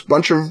first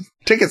bunch of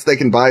tickets they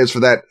can buy is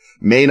for that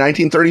May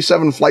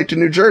 1937 flight to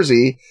New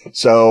Jersey.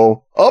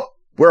 So,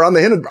 we're on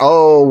the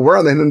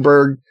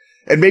Hindenburg.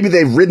 And maybe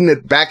they've ridden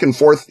it back and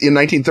forth in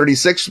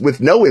 1936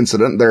 with no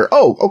incident. They're,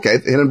 okay,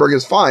 the Hindenburg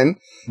is fine,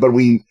 but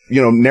we,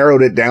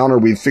 narrowed it down or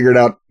we figured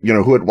out,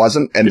 who it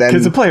wasn't. And then,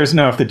 because the players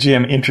know if the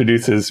GM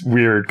introduces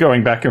we're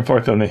going back and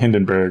forth on the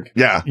Hindenburg.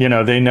 Yeah.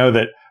 They know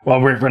that, well,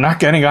 we're not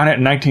getting on it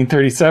in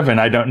 1937.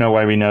 I don't know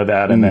why we know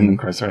that. And then, of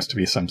course, there has to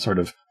be some sort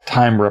of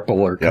time ripple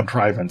or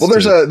contrivance. Well,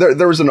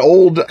 there was an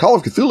old Call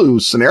of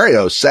Cthulhu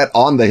scenario set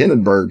on the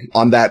Hindenburg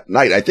on that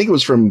night. I think it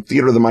was from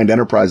Theater of the Mind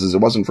Enterprises.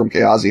 It wasn't from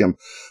Chaosium.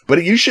 But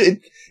it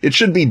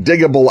should be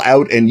diggable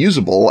out and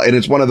usable. And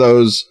it's one of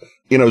those,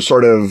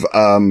 sort of,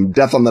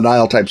 Death on the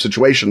Nile type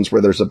situations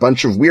where there's a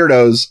bunch of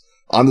weirdos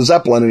on the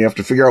Zeppelin and you have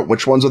to figure out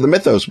which ones are the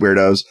Mythos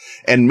weirdos.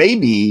 And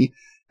maybe,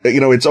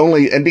 it's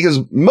only, and because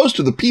most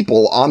of the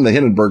people on the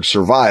Hindenburg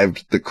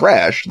survived the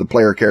crash, the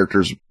player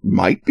characters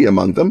might be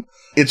among them.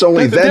 It's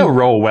only then they'll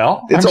roll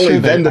well. It's only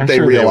then that they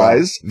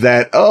realize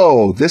that,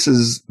 this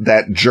is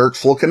that jerk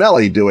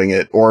Fulcanelli doing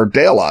it or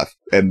Daeloth.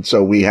 And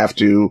so we have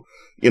to,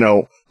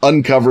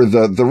 uncover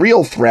the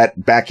real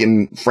threat back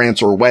in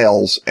France or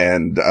Wales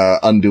and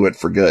undo it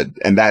for good.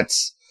 And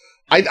that's,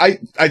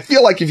 I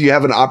feel like if you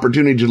have an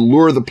opportunity to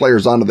lure the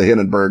players onto the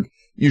Hindenburg,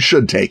 you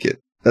should take it.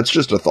 That's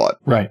just a thought.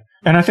 Right.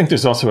 And I think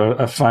there's also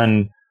a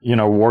fun,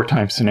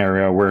 wartime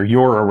scenario where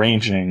you're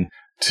arranging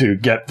to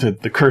get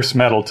the cursed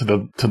metal to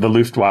the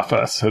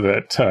Luftwaffe so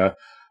that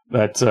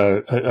that's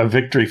a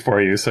victory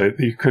for you. So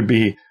you could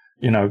be,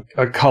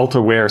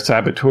 occult-aware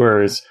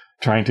saboteurs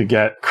trying to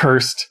get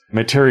cursed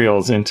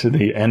materials into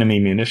the enemy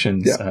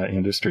munitions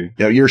industry.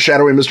 Yeah, your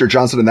shadowy Mr.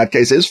 Johnson in that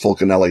case is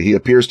Fulcanelli. He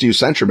appears to you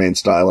Saint-Germain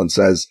style and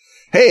says,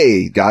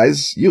 hey,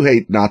 guys, you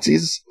hate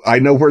Nazis. I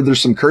know where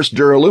there's some cursed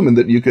duralumin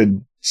that you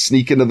could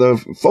sneak into the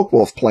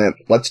Focke-Wulf plant.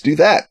 Let's do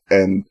that.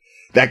 And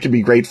that could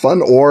be great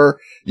fun. Or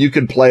you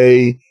could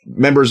play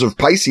members of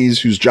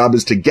Pisces whose job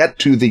is to get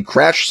to the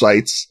crash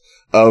sites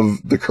of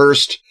the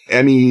cursed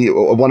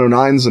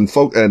ME-109s and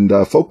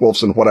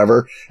Folkwolves and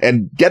whatever,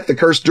 and get the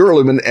cursed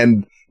Duralumin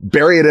and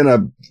bury it in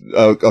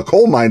a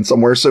coal mine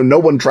somewhere so no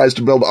one tries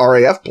to build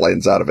RAF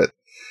planes out of it.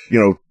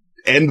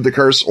 End the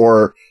curse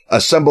or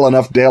assemble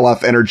enough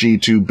Daloth energy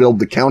to build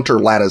the counter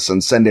lattice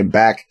and send him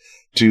back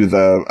to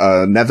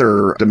the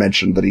nether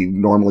dimension that he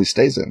normally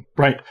stays in.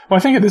 Right. Well,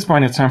 I think at this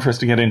point it's time for us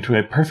to get into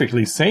a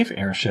perfectly safe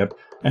airship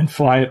and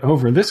fly it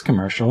over this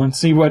commercial and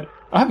see what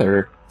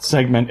other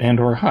segment and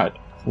or hut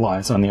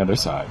lies on the other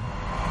side.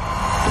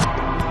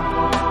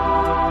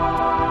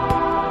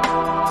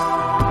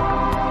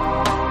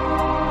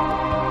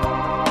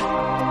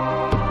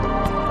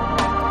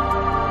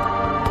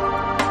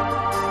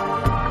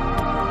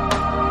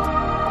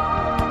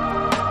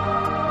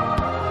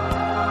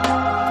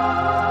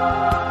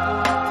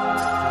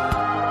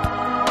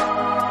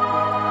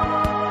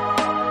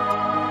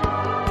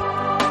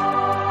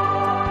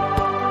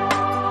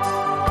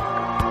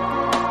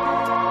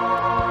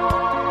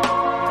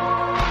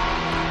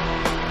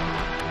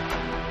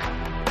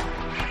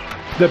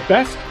 The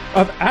best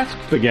of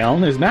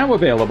Askfageln is now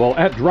available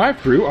at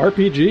Drive-Thru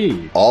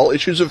RPG. All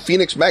issues of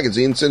Phoenix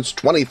Magazine since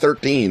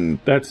 2013.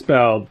 That's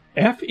spelled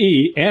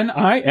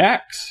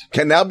F-E-N-I-X.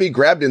 Can now be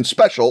grabbed in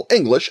special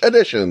English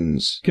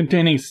editions.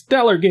 Containing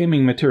stellar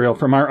gaming material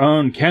from our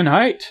own Ken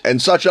Hite.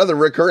 And such other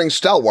recurring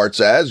stalwarts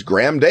as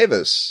Graham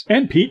Davis.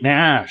 And Pete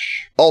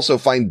Nash. Also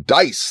find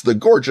Dice, the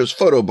gorgeous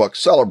photo book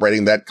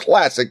celebrating that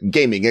classic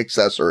gaming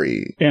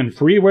accessory. And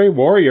Freeway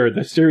Warrior,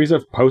 the series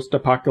of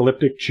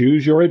post-apocalyptic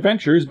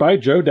choose-your-adventures by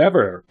Joe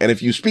Dever. And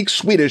if you speak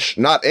Swedish,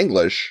 not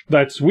English...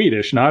 That's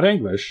Swedish, not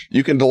English.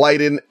 You can delight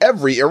in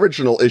every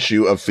original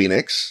issue of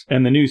Phoenix.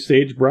 And the new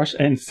Sagebrush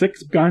and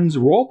Six Guns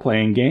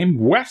role-playing game,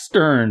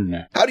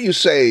 Western. How do you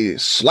say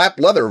slap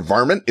leather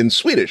varmint in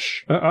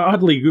Swedish?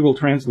 Oddly, Google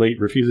Translate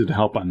refuses to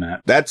help on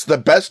that. That's the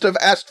best of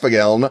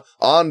Askfageln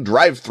on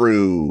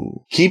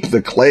Drive-Thru. Keep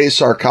the clay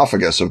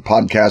sarcophagus of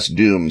Podcast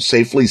Doom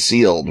safely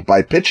sealed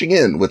by pitching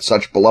in with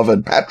such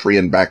beloved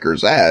Patreon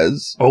backers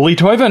as... Olli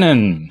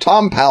Toivonen,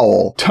 Tom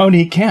Powell,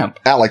 Tony Kemp,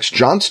 Alex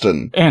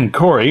Johnston, and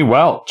Corey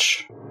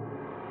Welch.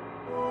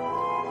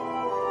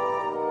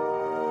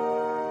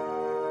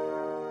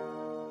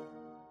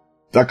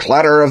 The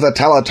clatter of the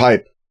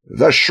teletype,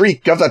 the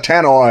shriek of the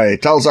tannoy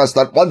tells us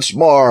that once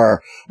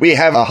more we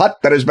have a hut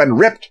that has been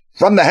ripped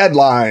from the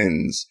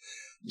headlines.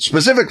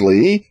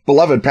 Specifically,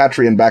 beloved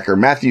Patreon backer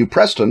Matthew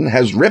Preston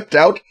has ripped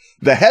out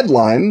the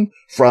headline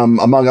from,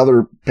 among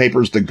other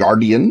papers, The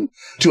Guardian,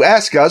 to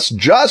ask us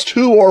just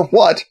who or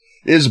what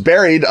is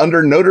buried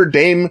under Notre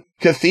Dame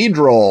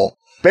Cathedral.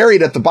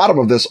 Buried at the bottom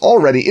of this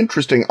already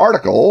interesting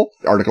article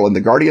in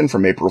The Guardian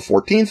from April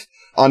 14th,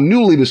 on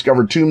newly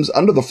discovered tombs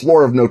under the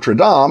floor of Notre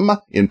Dame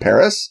in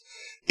Paris,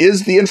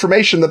 is the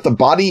information that the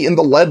body in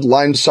the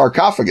lead-lined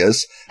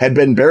sarcophagus had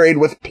been buried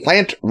with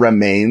plant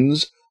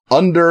remains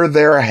under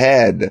their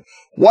head.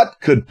 What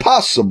could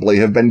possibly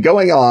have been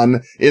going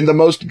on in the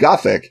most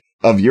Gothic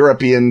of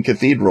European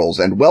cathedrals?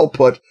 And well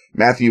put,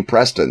 Matthew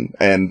Preston.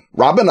 And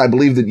Robin, I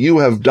believe that you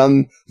have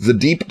done the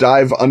deep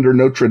dive under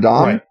Notre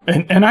Dame.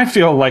 Right. And I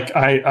feel like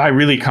I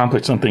really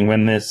accomplished something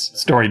when this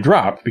story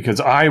dropped, because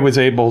I was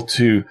able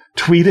to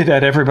tweet it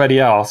at everybody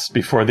else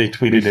before they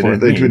tweeted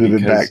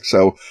it back.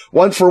 So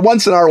for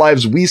once in our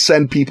lives, we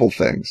send people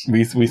things.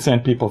 We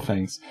send people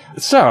things.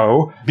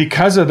 So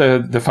because of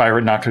the fire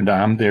at Notre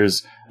Dame,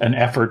 there's an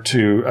effort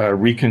to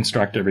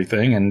reconstruct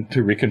everything. And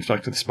to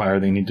reconstruct the spire,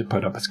 they need to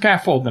put up a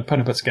scaffold. And put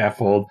up a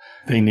scaffold,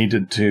 they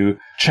needed to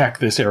check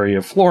this area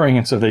of flooring.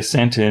 And so they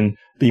sent in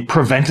the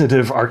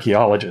preventative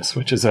archaeologist,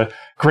 which is a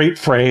great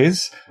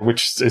phrase,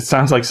 which it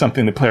sounds like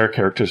something the player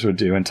characters would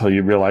do until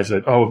you realize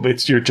that,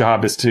 it's your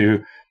job is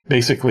to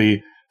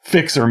basically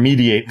fix or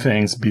mediate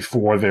things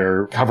before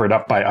they're covered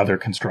up by other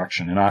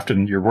construction. And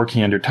often you're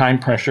working under time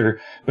pressure,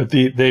 but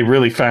they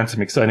really found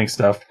some exciting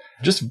stuff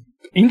just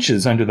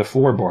inches under the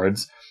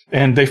floorboards.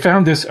 And they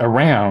found this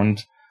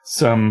around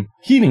some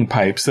heating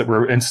pipes that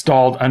were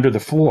installed under the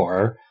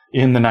floor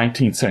in the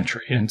 19th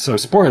century. And so,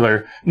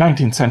 spoiler,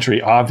 19th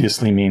century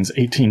obviously means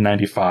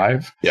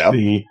 1895,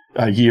 the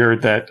year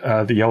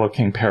that the Yellow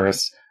King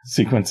Paris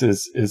sequence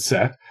is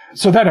set.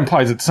 So that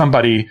implies that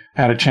somebody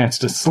had a chance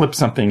to slip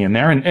something in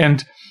there.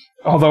 And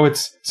although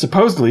it's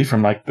supposedly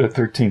from like the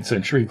 13th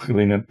century,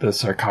 including the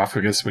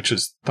sarcophagus, which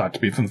is thought to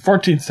be from the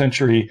 14th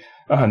century,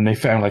 and they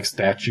found like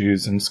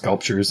statues and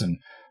sculptures and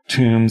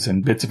tombs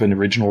and bits of an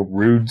original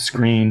rood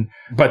screen.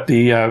 But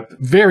the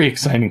very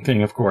exciting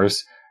thing, of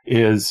course,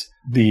 is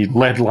the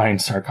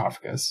lead-lined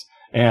sarcophagus.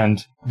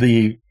 And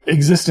the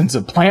existence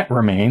of plant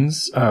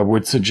remains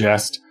would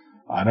suggest,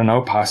 I don't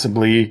know,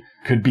 possibly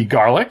could be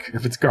garlic.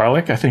 If it's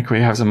garlic, I think we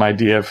have some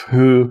idea of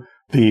who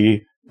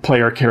the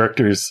player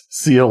characters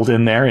sealed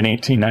in there in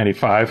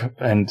 1895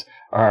 and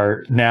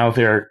are now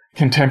their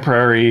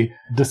contemporary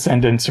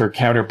descendants or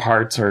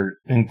counterparts or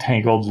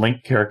entangled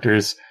linked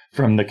characters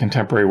from the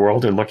contemporary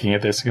world are looking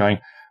at this going,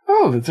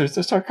 oh, there's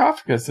a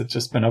sarcophagus that's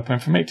just been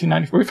opened from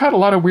 1895. We've had a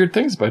lot of weird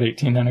things about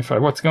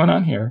 1895. What's going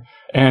on here?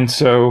 And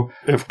so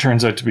it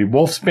turns out to be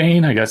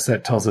wolfsbane. I guess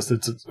that tells us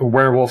it's a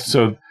werewolf.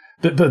 So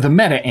the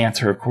meta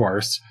answer, of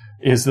course,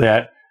 is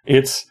that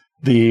it's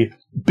the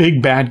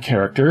big bad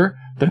character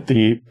that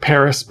the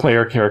Paris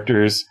player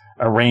characters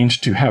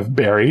arranged to have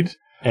buried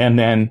and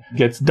then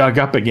gets dug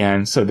up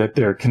again so that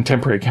their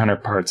contemporary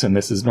counterparts, and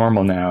this is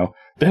normal now,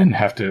 then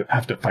have to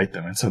fight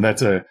them. And so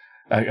that's a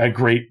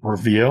great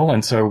reveal.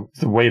 And so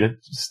the way to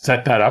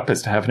set that up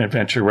is to have an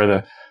adventure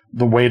where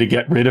the way to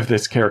get rid of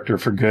this character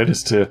for good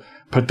is to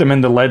put them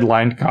in the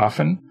lead-lined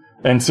coffin.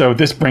 And so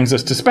this brings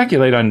us to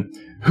speculate on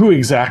who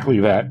exactly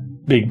that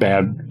big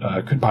bad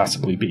could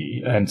possibly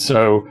be. And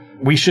so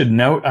we should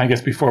note, I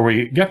guess, before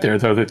we get there,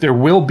 though, that there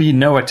will be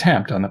no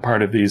attempt on the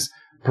part of these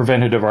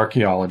preventative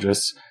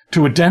archaeologists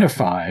to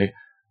identify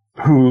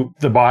who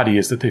the body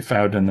is that they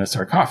found in the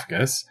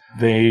sarcophagus.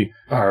 They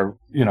are,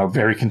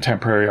 very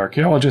contemporary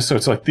archaeologists. So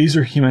it's like, these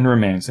are human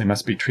remains. They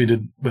must be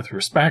treated with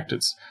respect.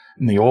 It's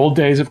in the old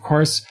days, of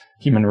course,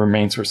 human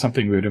remains were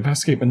something we would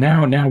investigate. But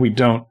now we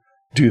don't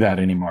do that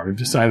anymore. We've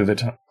decided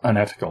it's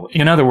unethical.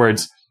 In other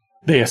words,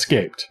 they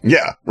escaped.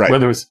 Yeah, right.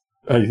 Whether it was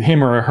a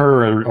him or a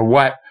her or a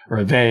what or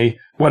a they,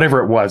 whatever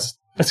it was,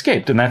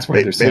 escaped. And that's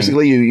what they're saying.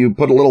 Basically, you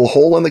put a little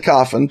hole in the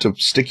coffin to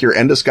stick your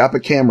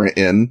endoscopic camera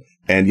in.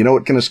 And you know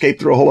what can escape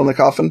through a hole in the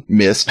coffin?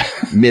 Mist.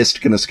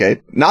 Mist can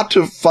escape. Not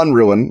to fun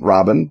ruin,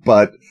 Robin,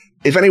 but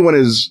if anyone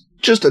is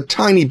just a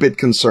tiny bit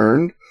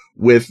concerned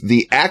with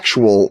the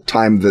actual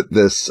time that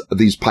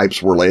these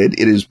pipes were laid,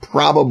 it is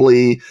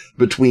probably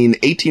between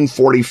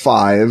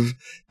 1845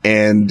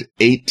 and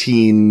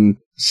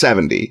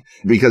 1870,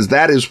 because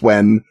that is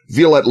when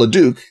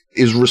Viollet-le-Duc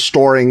is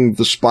restoring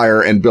the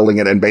spire and building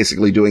it and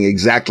basically doing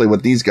exactly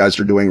what these guys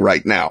are doing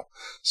right now.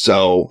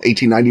 So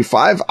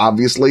 1895,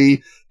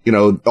 obviously,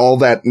 all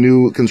that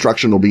new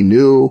construction will be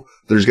new.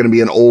 There's going to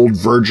be an old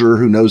verger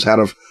who knows how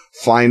to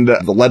find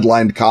the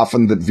lead-lined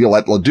coffin that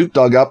Viollet-le-Duc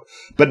dug up.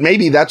 But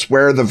maybe that's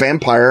where the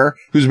vampire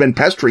who's been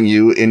pestering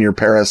you in your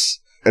Paris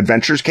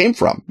adventures came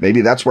from. Maybe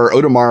that's where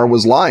Audemars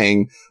was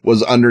lying,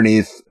 was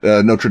underneath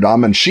Notre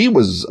Dame, and she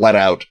was let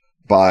out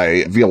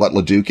by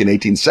Viollet-le-Duc in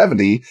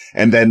 1870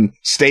 and then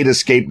state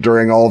escaped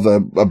during all the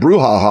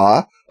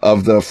brouhaha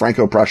of the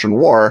Franco-Prussian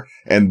War.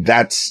 And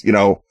that's,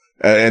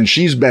 and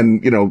she's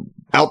been,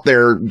 out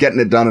there getting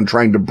it done and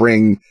trying to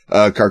bring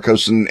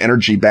Carcosan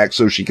energy back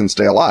so she can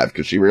stay alive,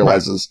 because she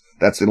realizes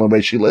that's the only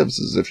way she lives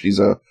is if she's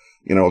a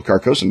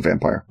Carcosan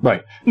vampire.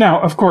 Right.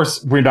 Now, of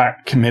course, we're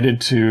not committed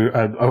to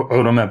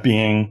Audemars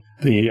being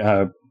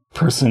the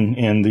person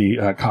in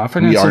the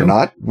coffin. We are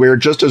not. We're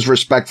just as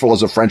respectful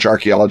as a French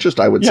archaeologist,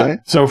 I would say.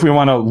 So if we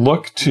want to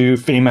look to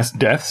famous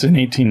deaths in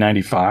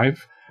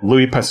 1895,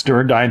 Louis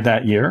Pasteur died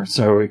that year.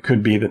 So it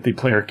could be that the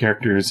player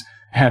characters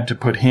had to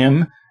put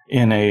him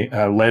in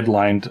a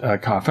lead-lined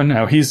coffin.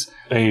 Now, he's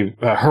a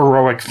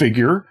heroic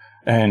figure,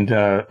 and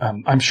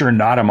I'm sure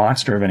not a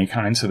monster of any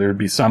kind, so there would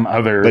be some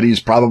other... But he's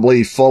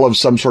probably full of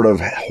some sort of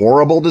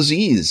horrible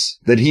disease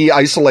that he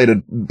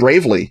isolated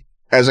bravely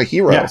as a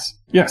hero.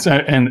 Yes,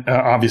 and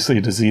obviously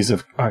a disease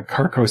of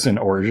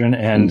Carcosan origin,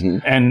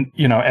 and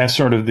as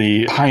sort of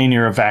the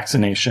pioneer of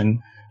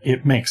vaccination,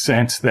 it makes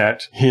sense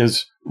that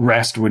his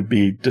rest would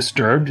be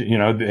disturbed.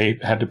 They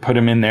had to put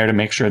him in there to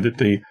make sure that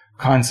the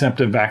concept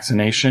of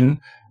vaccination,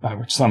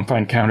 which some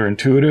find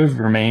counterintuitive,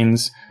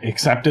 remains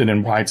accepted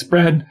and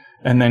widespread.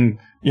 And then,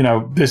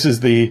 this is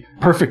the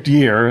perfect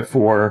year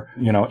for,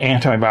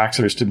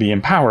 anti-vaxxers to be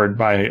empowered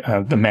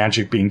by the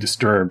magic being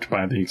disturbed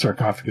by the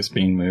sarcophagus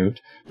being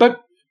moved.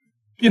 But,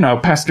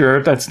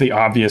 Pasteur, that's the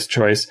obvious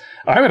choice.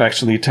 I would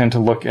actually tend to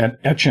look at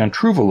Etienne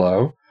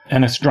Trouvelot,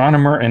 an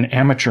astronomer and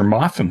amateur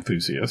moth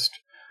enthusiast.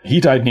 He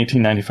died in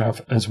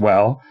 1895 as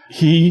well.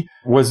 He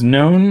was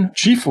known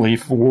chiefly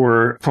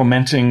for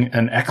fomenting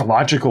an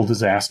ecological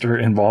disaster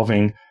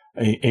involving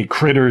a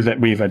critter that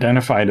we've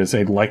identified as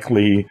a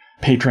likely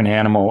patron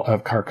animal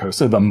of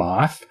Carcosa, the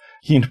moth.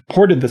 He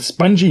imported the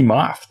spongy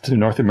moth to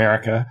North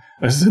America.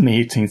 This is in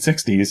the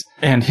 1860s.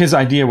 And his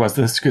idea was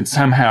this could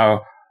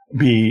somehow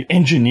be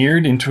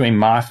engineered into a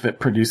moth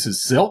that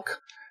produces silk.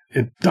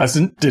 It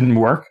didn't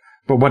work.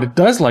 But what it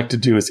does like to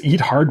do is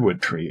eat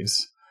hardwood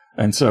trees.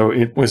 And so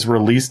it was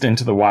released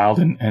into the wild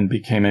and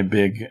became a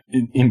big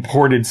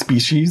imported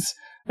species.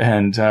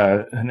 And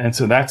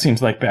so that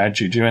seems like bad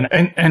juju.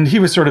 And he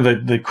was sort of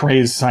the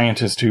crazed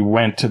scientist who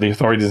went to the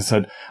authorities and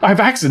said, I've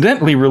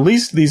accidentally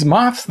released these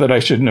moths that I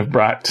shouldn't have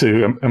brought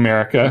to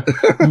America.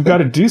 We've got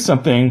to do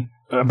something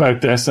about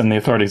this. And the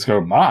authorities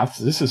go, moths?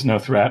 This is no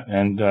threat.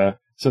 And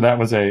so that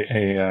was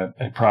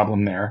a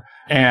problem there.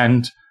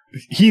 And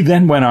he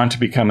then went on to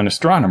become an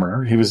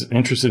astronomer. He was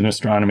interested in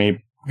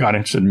astronomy, got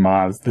interested in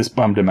moths. This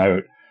bummed him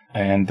out.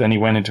 And then he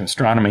went into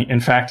astronomy. In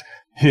fact,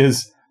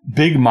 his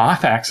big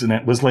moth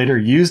accident was later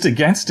used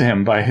against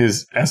him by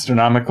his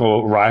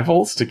astronomical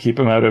rivals to keep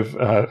him out of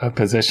a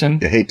position.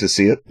 You hate to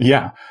see it.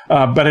 Yeah.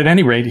 But at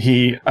any rate,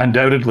 he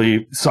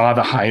undoubtedly saw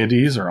the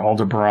Hyades or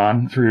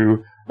Aldebaran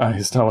through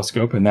his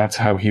telescope. And that's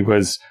how he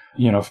was,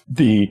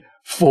 the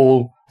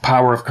full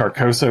power of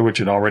Carcosa, which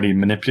had already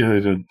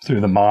manipulated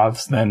through the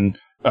moths, then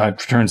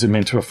turns him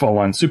into a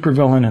full-on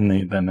supervillain,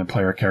 and then the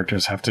player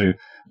characters have to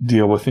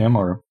deal with him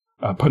or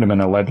put him in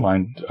a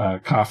lead-lined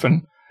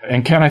coffin.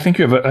 And Ken, I think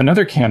you have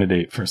another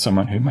candidate for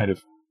someone who might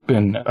have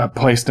been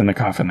placed in the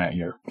coffin that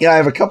year. Yeah, I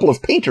have a couple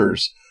of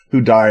painters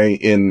who die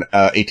in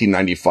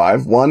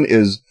 1895. One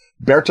is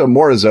Berta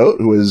Morisot,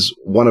 who is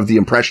one of the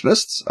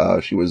Impressionists.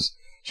 She was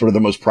sort of the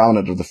most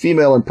prominent of the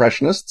female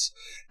Impressionists.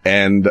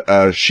 And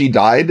she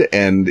died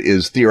and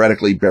is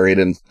theoretically buried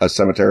in a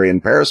cemetery in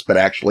Paris. But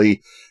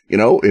actually,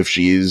 if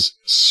she's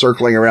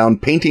circling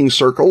around painting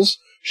circles,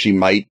 she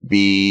might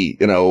be,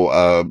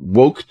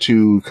 woke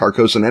to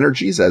Carcosan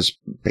energies, as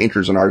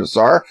painters and artists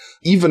are.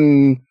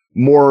 Even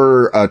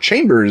more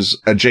Chambers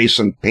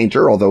adjacent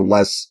painter, although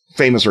less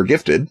famous or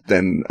gifted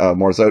than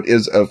Morisot,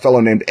 is a fellow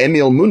named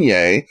Émile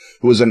Meunier,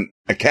 who was an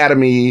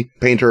Academy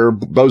painter,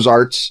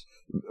 Beaux-Arts,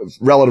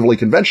 relatively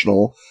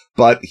conventional,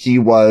 but he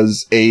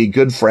was a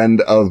good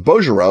friend of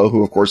Bouguereau,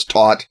 who of course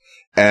taught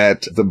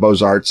at the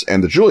Beaux-Arts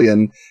and the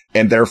Julian,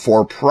 and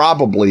therefore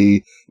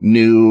probably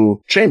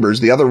knew Chambers.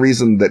 The other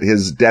reason that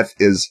his death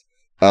is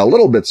a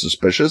little bit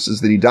suspicious is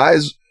that he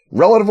dies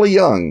relatively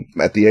young,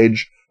 at the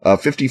age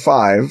of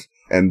 55,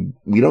 and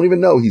we don't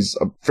even know. He's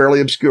fairly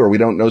obscure. We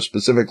don't know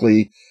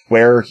specifically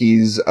where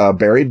he's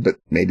buried, but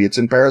maybe it's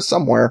in Paris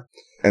somewhere.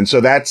 And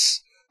so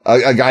that's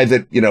a guy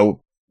that,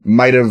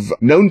 might have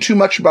known too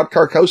much about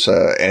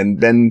Carcosa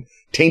and been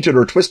tainted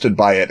or twisted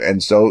by it.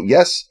 And so,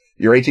 yes,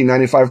 your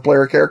 1895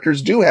 player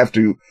characters do have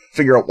to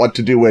figure out what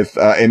to do with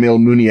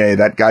Émile Meunier,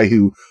 that guy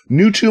who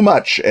knew too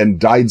much and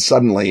died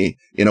suddenly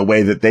in a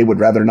way that they would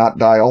rather not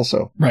die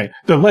also. Right.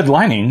 The lead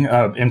lining,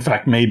 in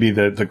fact, may be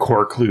the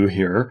core clue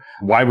here.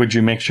 Why would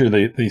you make sure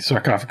the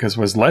sarcophagus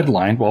was lead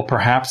lined? Well,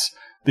 perhaps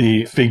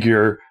the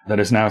figure that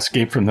has now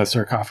escaped from the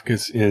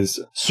sarcophagus is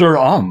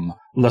Sur-Homme,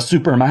 Le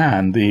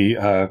Superman,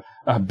 the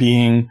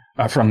being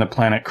from the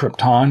planet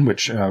Krypton,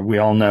 which we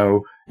all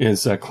know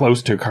is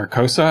close to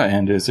Carcosa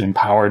and is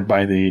empowered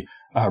by the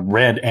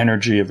red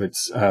energy of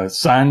its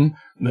sun.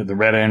 The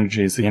red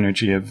energy is the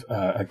energy of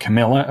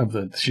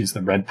Camilla, she's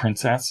the Red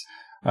Princess,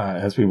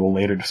 as we will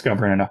later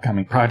discover in an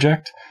upcoming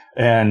project.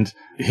 And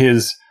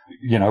his,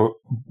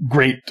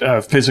 great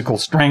physical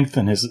strength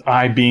and his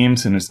eye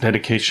beams and his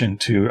dedication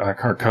to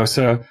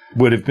Carcosa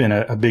would have been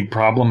a big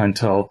problem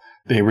until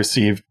they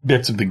received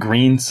bits of the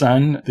green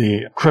sun,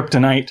 the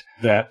kryptonite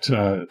that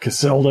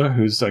Casilda,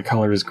 whose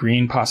color is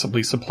green,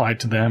 possibly supplied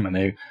to them, and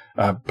they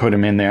put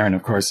him in there. And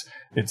of course,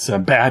 it's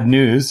bad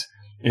news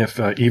if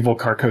evil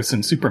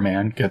Carcosan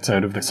Superman gets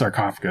out of the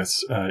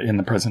sarcophagus in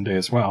the present day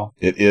as well.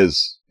 It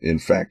is, in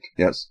fact,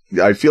 yes.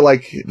 I feel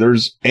like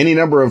there's any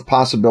number of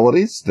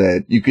possibilities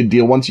that you could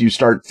deal once you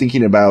start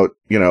thinking about,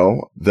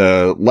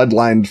 the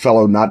lead-lined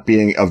fellow not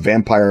being a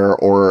vampire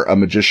or a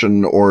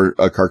magician or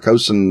a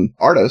Carcosan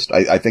artist.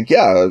 I think,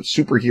 a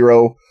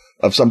superhero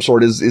of some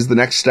sort is the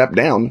next step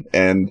down.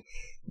 And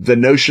the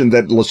notion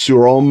that Le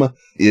Sur-Homme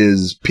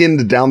is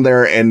pinned down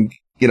there and,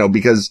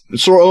 because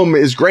Sur-Homme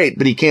is great,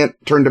 but he can't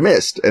turn to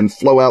mist and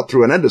flow out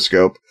through an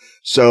endoscope.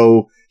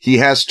 So he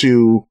has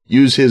to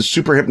use his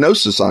super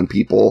hypnosis on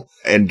people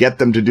and get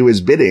them to do his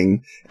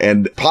bidding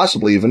and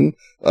possibly even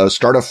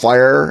start a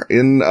fire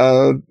in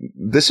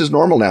This Is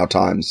Normal Now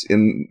times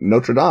in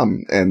Notre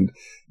Dame. And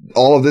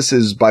all of this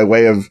is by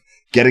way of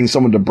getting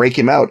someone to break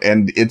him out.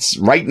 And it's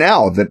right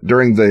now that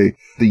during the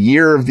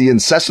year of the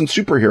incessant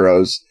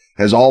superheroes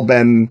has all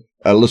been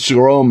Le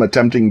Sur-Homme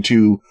attempting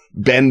to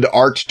bend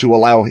art to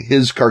allow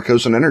his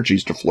Carcosan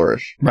energies to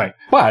flourish. Right.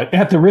 But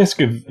at the risk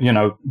of,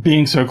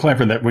 being so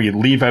clever that we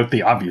leave out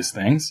the obvious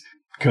things,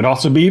 could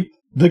also be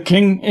the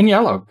King in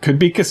Yellow, could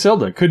be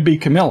Casilda, could be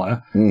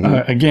Camilla.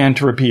 Mm-hmm. Again,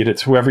 to repeat,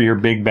 it's whoever your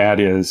big bad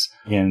is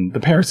in the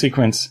Paris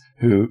sequence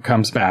who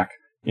comes back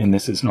in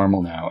This Is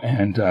Normal Now.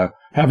 And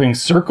having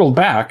circled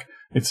back,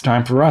 it's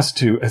time for us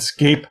to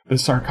escape the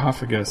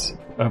sarcophagus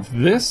of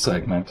this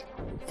segment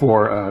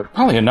for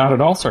probably a not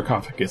at all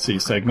sarcophagus-y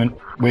segment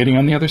waiting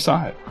on the other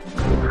side.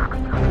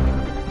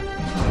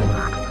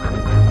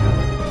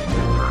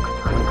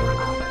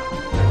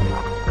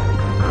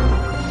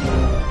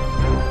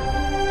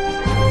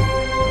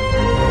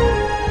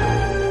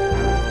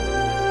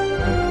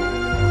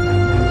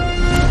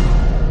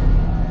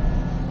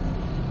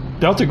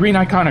 Delta Green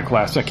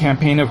Iconoclast, a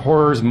campaign of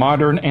horrors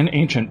modern and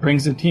ancient,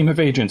 brings a team of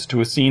agents to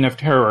a scene of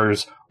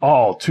terrors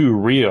all too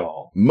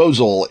real.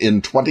 Mosul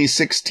in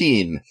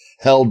 2016,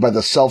 held by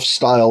the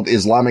self-styled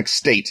Islamic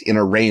State in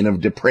a reign of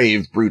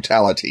depraved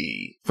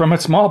brutality. From a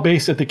small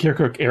base at the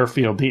Kirkuk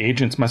airfield, the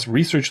agents must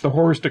research the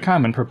horrors to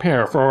come and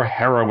prepare for a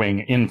harrowing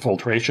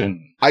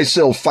infiltration.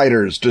 ISIL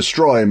fighters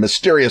destroy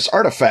mysterious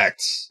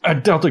artifacts. A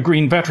Delta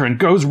Green veteran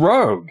goes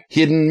rogue.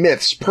 Hidden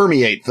myths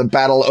permeate the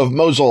Battle of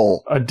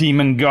Mosul. A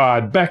demon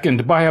god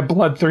beckoned by a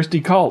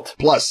bloodthirsty cult.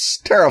 Plus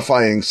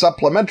terrifying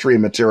supplementary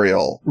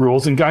material.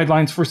 Rules and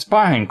guidelines for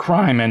spying uncovering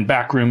crime and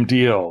backroom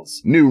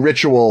deals, new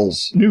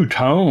rituals, new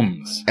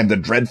tomes, and the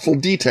dreadful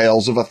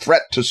details of a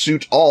threat to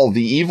suit all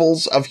the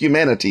evils of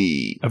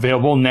humanity.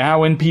 Available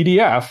now in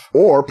PDF.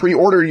 Or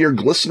pre-order your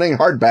glistening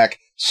hardback,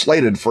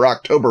 slated for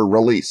October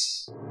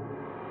release.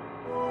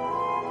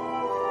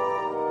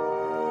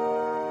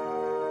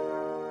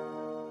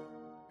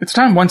 It's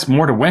time once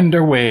more to wend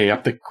our way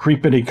up the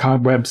creepity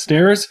cobweb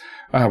stairs.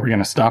 We're going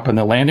to stop on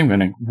the landing. We're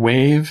going to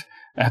wave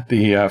at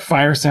the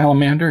fire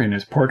salamander in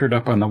his portrait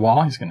up on the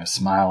wall. He's going to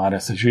smile at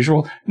us as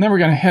usual. And then we're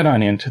going to head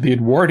on into the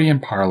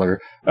Edwardian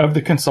parlor of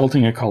the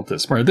Consulting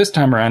Occultist, where this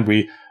time around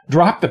we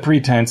drop the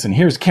pretense and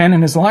here's Ken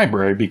in his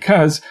library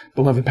because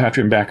beloved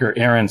Patreon backer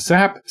Aaron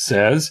Sapp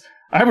says,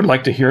 I would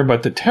like to hear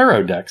about the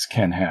tarot decks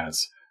Ken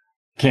has.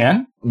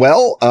 Ken?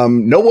 Well,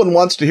 no one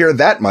wants to hear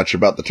that much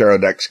about the tarot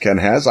decks Ken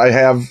has. I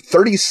have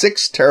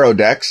 36 tarot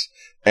decks,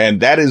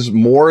 and that is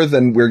more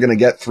than we're going to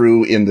get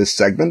through in this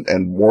segment,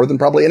 and more than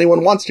probably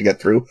anyone wants to get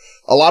through.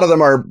 A lot of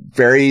them are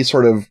very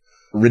sort of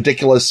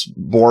ridiculous,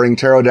 boring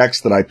tarot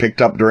decks that I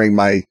picked up during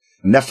my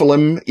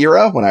Nephilim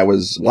era when I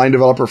was line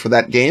developer for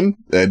that game,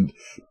 and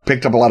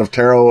picked up a lot of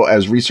tarot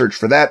as research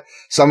for that.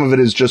 Some of it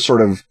is just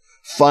sort of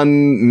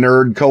fun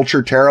nerd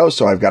culture tarot.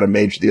 So I've got a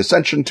Mage the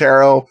Ascension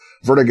tarot,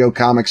 Vertigo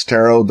Comics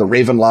tarot, the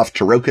Ravenloft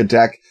Taroka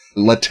deck,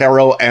 Le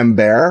Tarot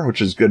Amber,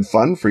 which is good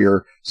fun for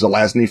your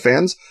Zelazny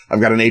fans. I've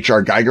got an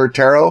H.R. Geiger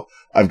tarot.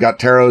 I've got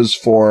tarots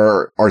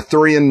for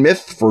Arthurian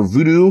myth, for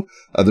voodoo,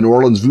 the New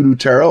Orleans Voodoo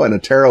Tarot, and a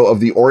tarot of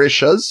the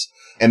Orishas,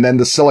 and then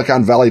the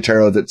Silicon Valley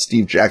Tarot that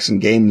Steve Jackson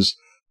Games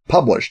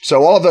published.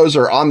 So all of those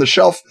are on the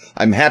shelf.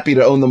 I'm happy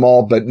to own them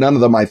all, but none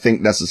of them I think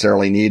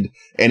necessarily need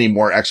any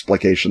more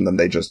explication than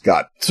they just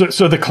got.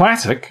 So the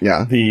classic,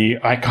 the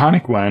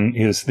iconic one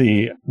is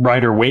the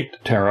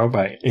Rider-Waite Tarot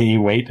by A.E.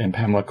 Waite and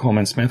Pamela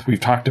Coleman-Smith. We've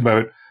talked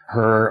about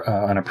her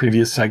on a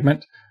previous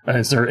segment.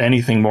 Is there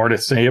anything more to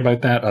say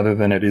about that other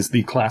than it is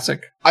the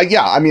classic?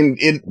 I mean,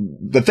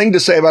 the thing to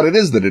say about it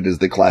is that it is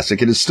the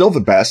classic. It is still the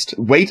best.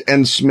 Waite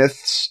and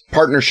Smith's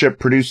partnership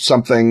produced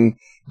something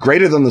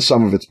greater than the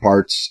sum of its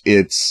parts.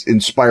 It's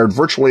inspired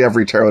virtually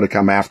every tarot to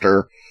come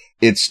after.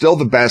 It's still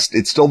the best.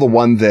 It's still the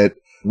one that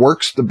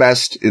works the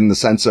best in the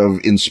sense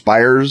of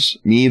inspires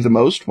me the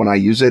most when I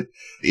use it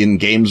in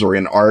games or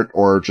in art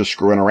or just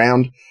screwing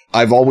around.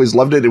 I've always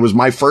loved it. It was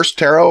my first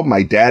tarot.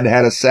 My dad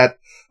had a set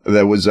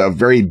that was a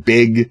very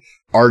big,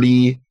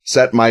 arty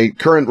set. My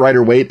current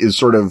Rider-Waite is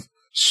sort of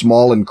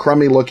small and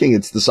crummy looking.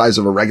 It's the size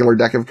of a regular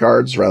deck of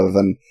cards rather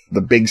than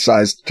the big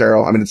sized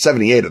tarot. I mean, it's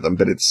 78 of them,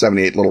 but it's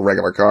 78 little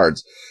regular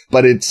cards.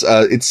 But it's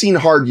seen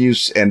hard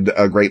use and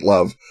great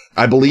love.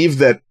 I believe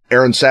that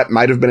Aaron Sapp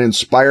might have been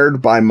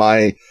inspired by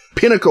my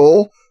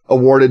Pinnacle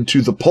awarded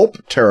to the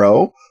Pulp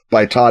Tarot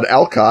by Todd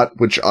Alcott,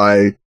 which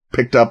I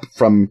picked up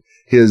from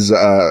his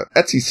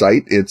Etsy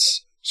site.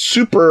 It's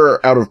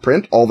super out of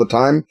print all the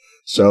time,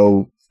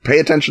 so pay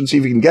attention, see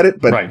if you can get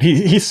it. But right,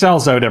 he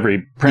sells out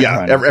every print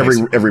run. Yeah,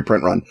 every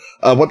print run.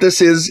 What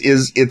this is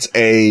it's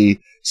a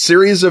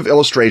series of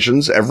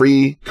illustrations.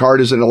 Every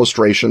card is an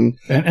illustration,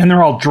 and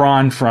they're all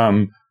drawn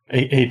from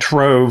a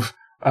trove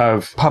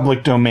of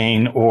public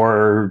domain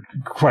or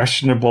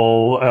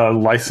questionable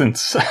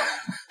license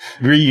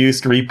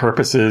reused,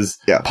 repurposes,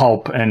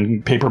 pulp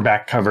and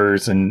paperback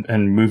covers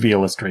and movie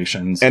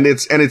illustrations. And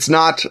it's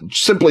not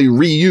simply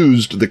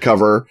reused the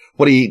cover.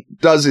 What he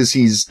does is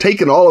he's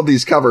taken all of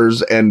these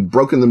covers and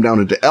broken them down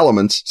into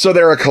elements. So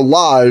they're a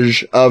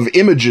collage of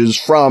images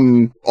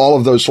from all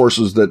of those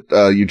sources that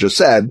you just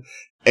said.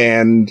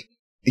 And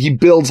he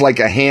builds like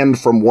a hand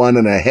from one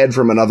and a head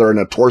from another and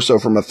a torso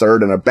from a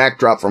third and a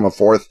backdrop from a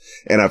fourth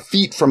and a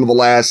feet from the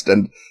last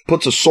and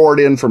puts a sword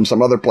in from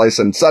some other place.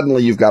 And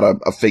suddenly you've got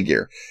a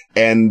figure.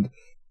 And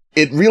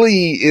it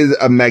really is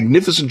a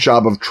magnificent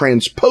job of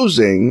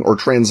transposing or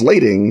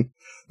translating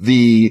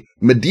the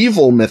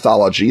medieval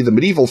mythology, the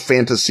medieval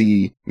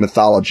fantasy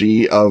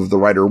mythology of the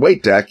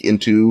Rider-Waite deck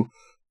into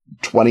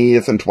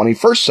 20th and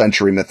 21st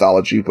century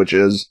mythology, which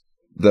is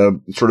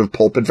the sort of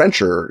pulp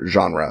adventure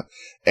genre.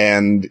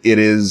 And it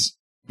is,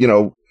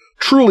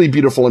 truly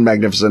beautiful and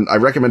magnificent. I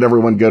recommend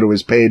everyone go to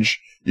his page.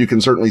 You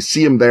can certainly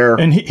see him there.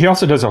 And he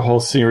also does a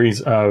whole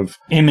series of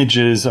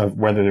images of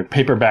whether they're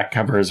paperback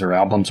covers or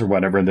albums or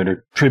whatever that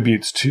are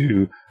tributes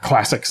to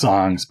classic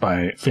songs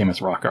by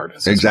famous rock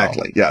artists.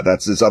 Exactly. Well. Yeah,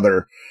 that's his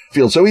other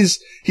field. So he's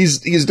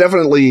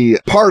definitely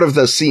part of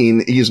the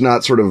scene. He's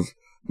not sort of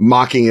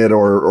mocking it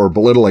or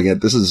belittling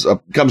it. This is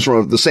comes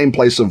from the same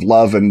place of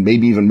love and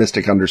maybe even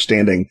mystic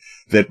understanding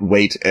that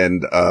Waite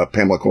and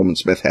Pamela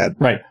Coleman-Smith had.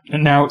 Right.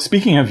 And now,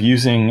 speaking of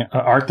using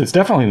art that's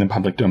definitely in the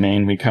public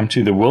domain, we come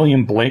to the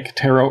William Blake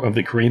Tarot of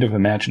the Creative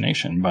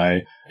Imagination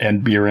by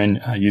Ed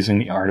Buren, using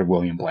the art of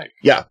William Blake.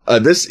 Yeah.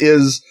 This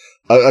is,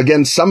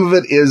 again, some of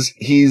it is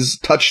he's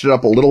touched it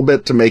up a little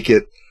bit to make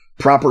it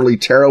properly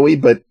tarot-y,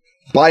 but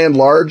by and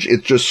large,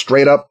 it's just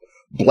straight up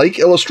Blake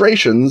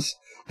illustrations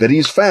that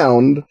he's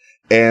found.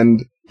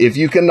 And if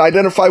you can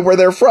identify where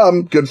they're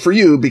from, good for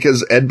you,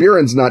 because Ed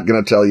Buren's not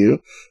going to tell you.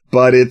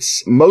 But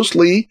it's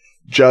mostly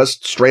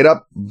just straight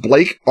up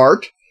Blake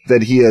art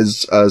that he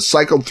has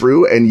cycled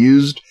through and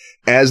used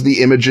as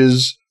the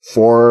images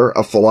for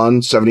a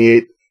full-on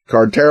 78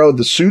 card tarot.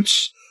 The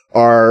suits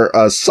are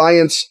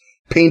science,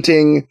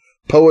 painting,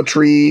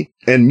 poetry,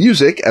 and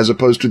music, as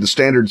opposed to the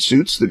standard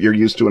suits that you're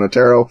used to in a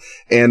tarot.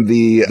 And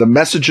the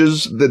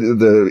messages,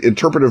 the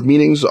interpretive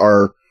meanings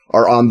are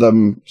on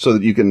them so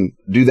that you can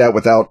do that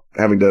without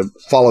having to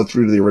follow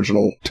through to the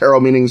original tarot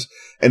meanings.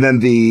 And then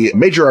the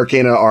major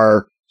arcana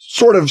are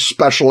sort of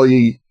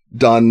specially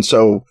done.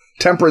 So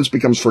temperance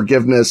becomes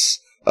forgiveness.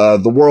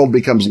 The world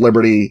becomes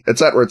liberty, et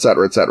cetera, et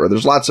cetera, et cetera.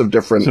 There's lots of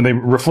different... So they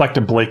reflect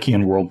a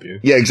Blakean worldview.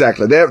 Yeah,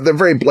 exactly. They're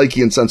very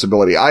Blakean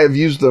sensibility. I have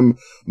used them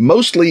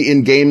mostly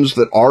in games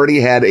that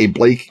already had a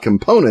Blake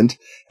component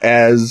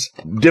as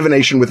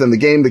divination within the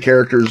game. The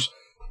characters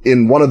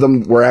in one of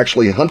them were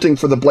actually hunting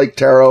for the Blake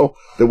Tarot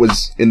that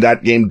was in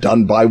that game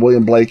done by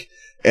William Blake.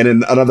 And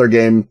in another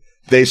game,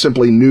 they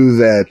simply knew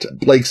that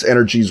Blake's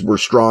energies were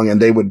strong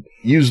and they would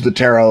use the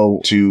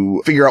tarot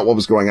to figure out what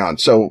was going on.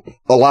 So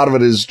a lot of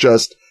it is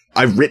just...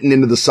 I've written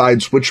into the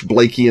sides which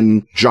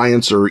Blakean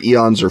giants or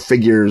eons or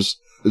figures,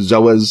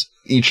 Zoas,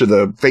 each of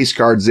the face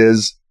cards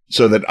is,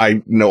 so that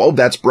I know, oh,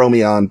 that's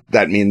Bromion.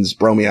 That means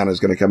Bromion is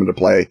going to come into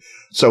play.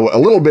 So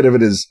a little bit of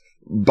it is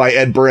by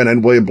Ed Burin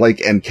and William Blake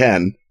and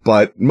Ken,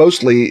 but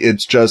mostly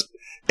it's just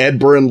Ed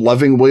Burin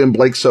loving William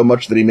Blake so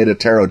much that he made a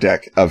tarot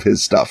deck of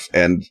his stuff.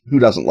 And who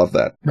doesn't love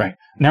that? Right.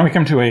 Now we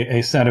come to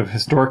a set of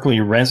historically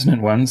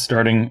resonant ones,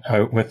 starting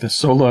with the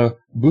Sola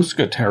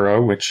Busca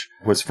Tarot, which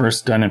was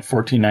first done in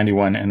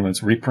 1491 and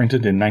was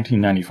reprinted in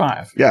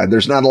 1995. Yeah,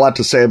 there's not a lot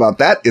to say about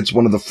that. It's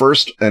one of the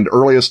first and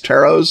earliest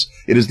tarots.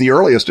 It is the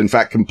earliest, in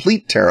fact,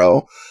 complete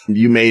tarot.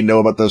 You may know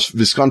about the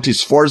Visconti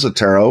Sforza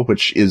Tarot,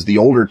 which is the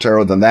older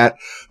tarot than that,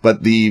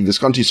 but the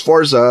Visconti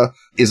Sforza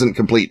isn't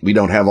complete. We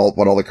don't have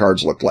what all the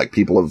cards look like.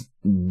 People have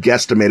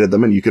guesstimated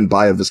them, and you can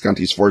buy a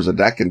Visconti Sforza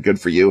deck, and good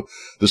for you.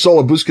 The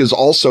Sola Busca is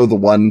also the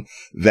one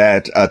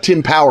that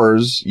Tim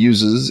Powers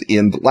uses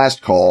in The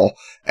Last Call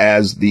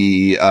as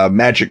the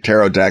magic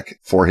tarot deck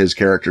for his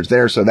characters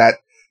there. So that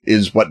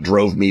is what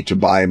drove me to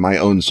buy my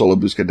own Sola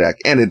Busca deck.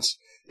 And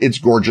it's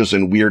gorgeous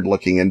and weird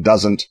looking and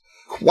doesn't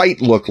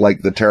quite look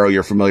like the tarot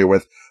you're familiar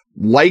with.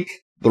 Like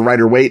the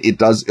Rider-Waite, it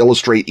does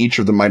illustrate each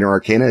of the minor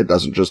arcana. It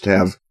doesn't just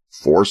have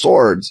 4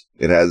 swords.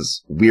 It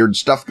has weird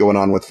stuff going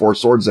on with 4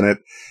 swords in it.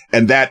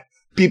 And that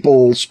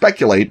people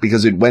speculate,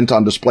 because it went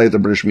on display at the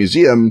British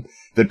Museum,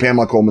 that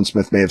Pamela Coleman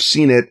Smith may have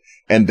seen it.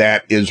 And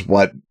that is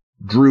what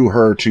drew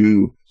her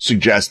to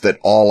suggest that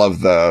all of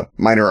the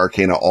minor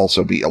arcana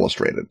also be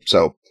illustrated.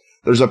 So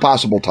there's a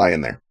possible tie in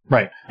there.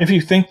 Right. If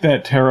you think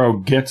that tarot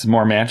gets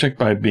more magic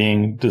by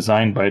being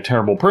designed by a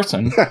terrible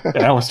person,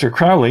 Aleister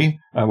Crowley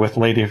with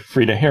Lady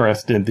Frida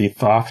Harris did the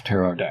Thoth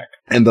Tarot deck.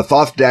 And the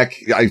Thoth deck,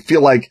 I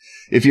feel like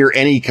if you're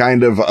any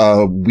kind of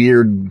a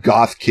weird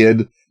goth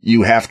kid,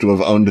 you have to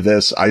have owned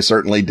this. I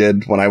certainly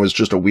did when I was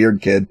just a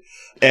weird kid.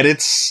 And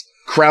it's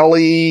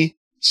Crowley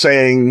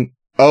saying,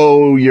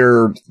 oh,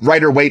 your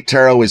Rider-Waite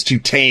tarot is too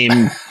tame.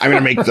 I'm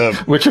going to make the...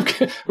 Which,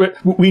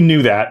 we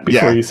knew that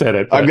before you said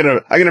it. But... I'm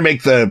going to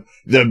make the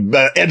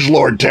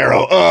Edgelord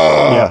tarot.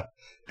 Yeah.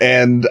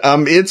 And,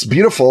 it's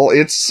beautiful.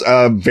 It's,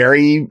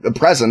 very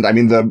present. I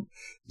mean,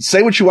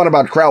 say what you want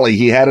about Crowley.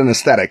 He had an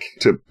aesthetic,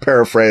 to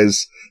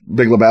paraphrase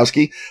Big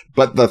Lebowski,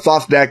 but the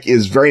Thoth deck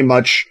is very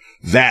much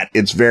that.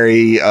 It's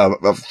very,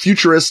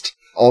 futurist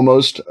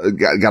almost.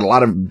 Got a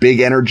lot of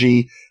big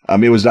energy.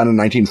 It was done in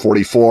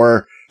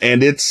 1944.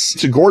 And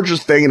it's a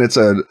gorgeous thing, and it's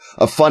a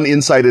fun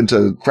insight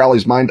into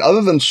Crowley's mind.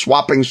 Other than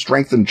swapping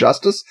strength and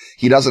justice,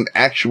 he doesn't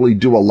actually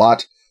do a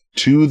lot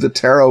to the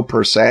tarot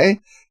per se,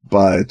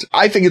 but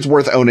I think it's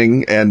worth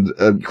owning, and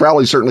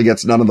Crowley certainly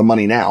gets none of the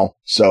money now.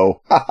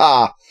 So,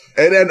 haha.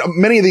 And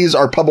many of these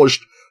are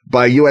published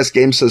by U.S.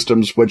 Game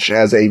Systems, which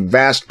has a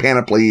vast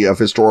panoply of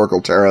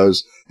historical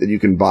tarots that you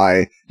can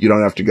buy. You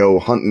don't have to go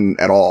hunting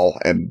at all,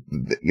 and,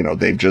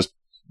 they've just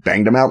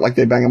banged them out like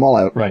they bang them all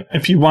out. Right.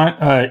 If you want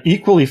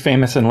equally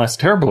famous and less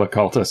terrible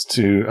occultists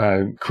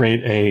to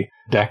create a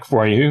deck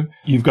for you,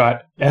 you've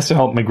got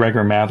S.L.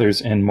 McGregor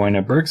Mathers and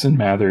Moina Bergson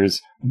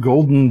Mathers'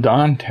 Golden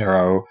Dawn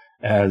Tarot,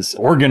 as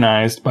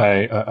organized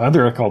by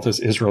other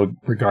occultists, Israel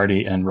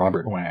Regardie and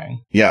Robert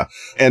Wang. Yeah.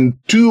 And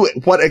to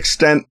what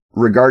extent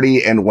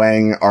Regardie and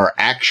Wang are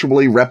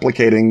actually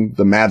replicating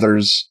the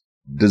Mathers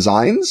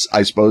designs,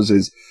 I suppose,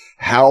 is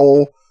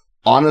how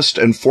honest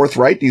and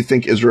forthright do you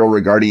think Israel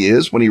Regardie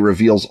is when he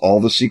reveals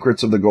all the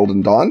secrets of the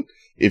Golden Dawn?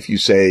 If you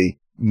say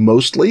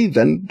mostly,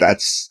 then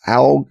that's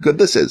how good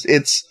this is.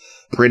 It's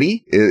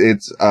pretty.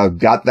 It's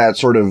got that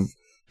sort of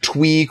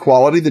twee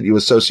quality that you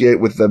associate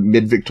with the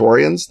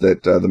mid-Victorians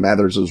that the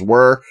Matherses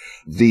were.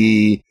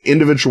 The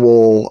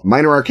individual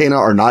minor arcana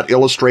are not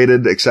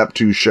illustrated except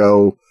to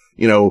show,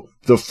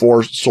 the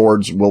 4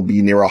 swords will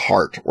be near a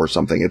heart or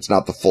something. It's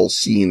not the full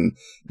scene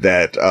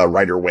that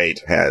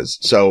Rider-Waite has.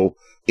 So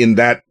in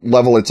that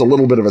level, it's a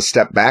little bit of a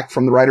step back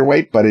from the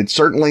Rider-Waite, but it's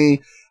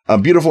certainly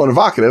beautiful and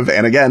evocative.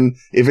 And again,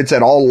 if it's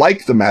at all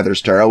like the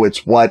Mathers Tarot,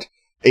 it's what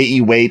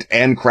A.E. Waite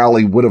and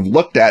Crowley would have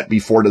looked at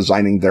before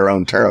designing their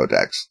own tarot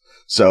decks.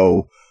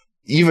 So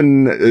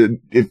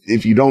even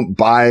if you don't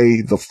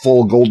buy the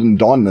full Golden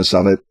Dawnness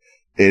of it,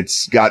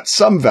 it's got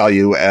some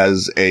value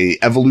as a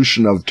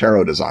evolution of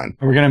tarot design.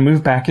 We're going to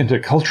move back into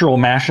cultural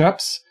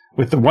mashups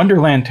with the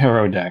Wonderland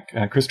Tarot deck.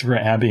 Christopher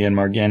Abbey and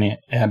Morgana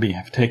Abbey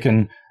have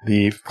taken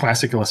the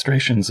classic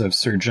illustrations of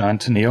Sir John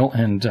Tenniel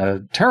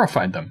and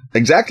tarot-fied them.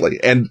 Exactly.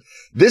 And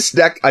this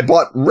deck I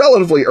bought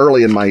relatively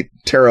early in my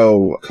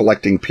tarot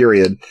collecting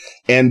period.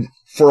 And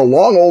for a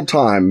long old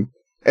time,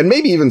 and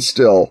maybe even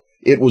still,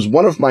 it was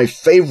one of my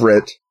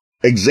favorite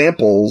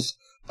examples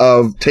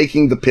of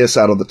taking the piss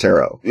out of the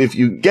tarot. If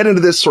you get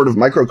into this sort of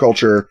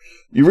microculture,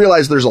 you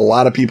realize there's a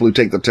lot of people who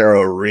take the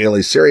tarot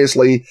really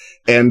seriously,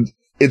 and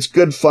it's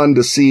good fun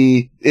to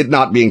see it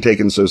not being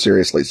taken so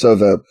seriously. So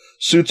the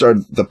suits are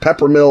the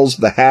peppermills,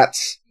 the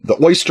hats, the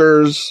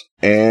oysters,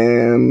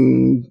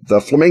 and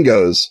the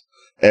flamingos.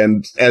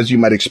 And as you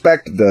might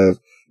expect, the,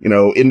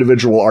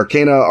 individual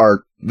arcana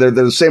are, they're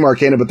the same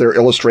arcana, but they're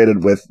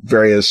illustrated with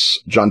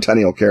various John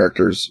Tenniel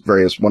characters,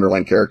 various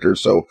Wonderland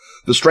characters. So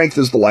the strength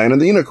is the lion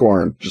and the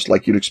unicorn, just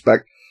like you'd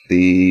expect.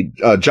 The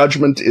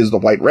judgment is the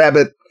white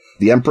rabbit.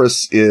 The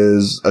empress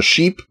is a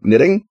sheep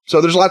knitting. So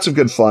there's lots of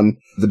good fun.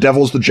 The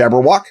devil's the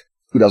Jabberwock.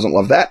 Who doesn't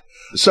love that?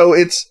 So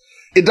it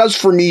does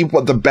for me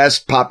what the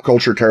best pop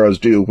culture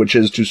tarots do, which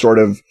is to sort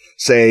of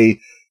say,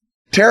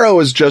 tarot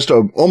is just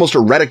almost a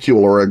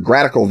reticule or a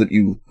graticle that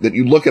you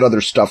look at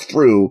other stuff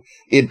through.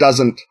 It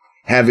doesn't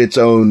have its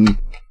own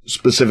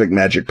specific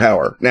magic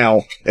power.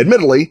 Now,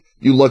 admittedly,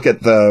 you look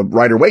at the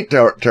Rider-Waite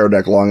tarot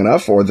deck long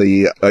enough, or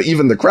the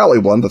even the Crowley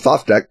one, the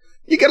Thoth deck,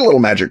 you get a little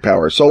magic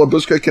power.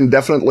 Solarbuska can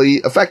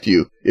definitely affect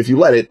you if you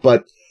let it,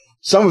 but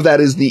some of that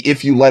is the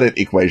if you let it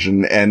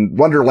equation, and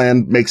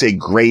Wonderland makes a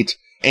great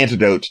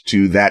antidote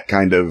to that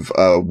kind of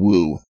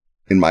woo,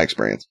 in my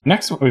experience.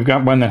 Next, we've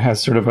got one that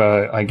has sort of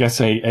a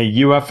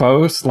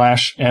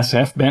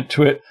UFO/SF bent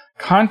to it.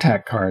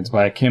 Contact cards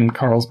by Kim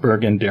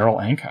Carlsberg and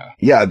Daryl Anka.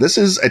 Yeah, this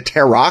is a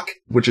tarot,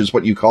 which is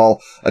what you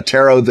call a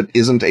tarot that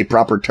isn't a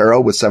proper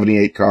tarot with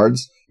 78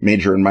 cards,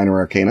 major and minor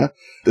arcana.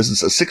 This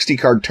is a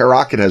 60-card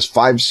tarot. It has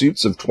 5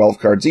 suits of 12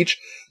 cards each.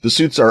 The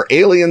suits are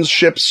aliens,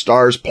 ships,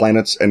 stars,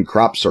 planets, and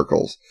crop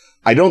circles.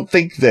 I don't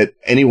think that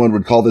anyone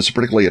would call this a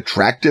particularly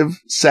attractive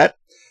set,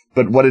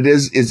 but what it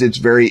is it's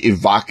very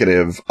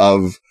evocative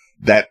of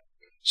that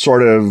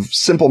sort of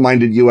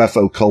simple-minded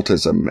UFO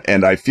cultism,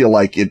 and I feel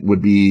like it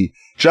would be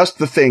just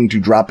the thing to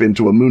drop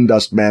into a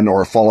Moondust Men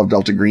or a Fall of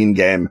Delta Green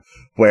game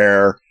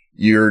where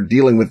you're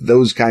dealing with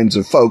those kinds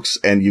of folks,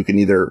 and you can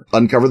either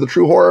uncover the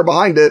true horror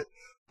behind it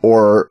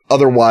or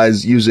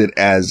otherwise use it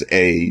as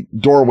a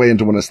doorway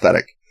into an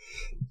aesthetic.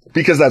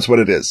 Because that's what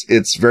it is.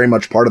 It's very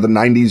much part of the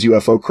 90s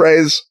UFO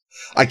craze.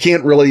 I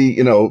can't really,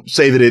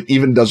 say that it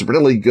even does a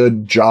particularly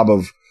good job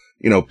of,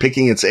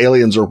 picking its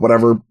aliens or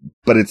whatever,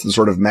 but it's the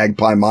sort of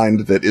magpie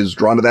mind that is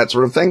drawn to that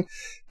sort of thing.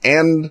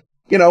 And,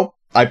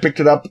 I picked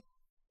it up,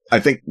 I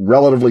think,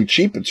 relatively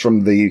cheap. It's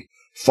from the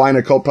fine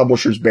occult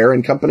publishers Bear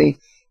and Company.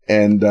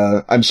 And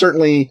I'm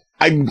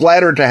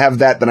gladder to have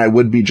that than I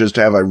would be just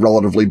to have a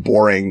relatively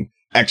boring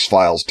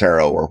X-Files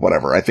tarot or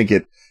whatever. I think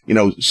it,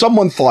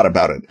 someone thought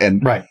about it.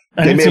 And right.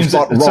 And they may have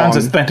thought wrong. It sounds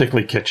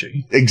authentically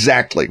kitschy.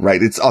 Exactly,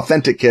 right. It's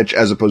authentic kitsch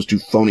as opposed to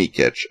phony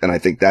kitsch. And I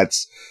think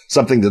that's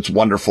something that's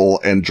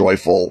wonderful and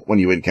joyful when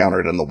you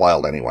encounter it in the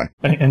wild anyway.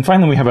 And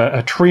finally, we have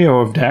a trio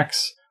of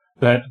decks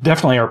that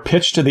definitely are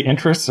pitched to the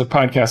interests of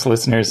podcast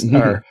listeners.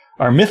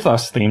 Our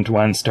mythos-themed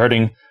ones,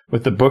 starting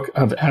with the Book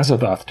of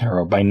Azathoth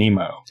Tarot by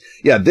Nemo.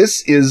 Yeah,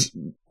 this is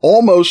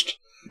almost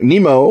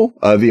Nemo,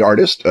 the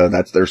artist.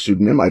 That's their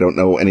pseudonym. I don't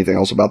know anything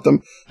else about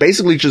them.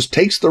 Basically just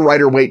takes the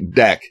Rider-Waite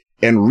deck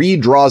and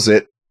redraws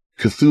it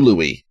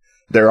Cthulhu-y.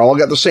 They're all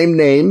got the same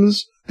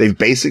names. They've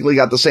basically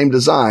got the same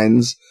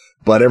designs,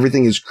 but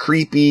everything is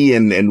creepy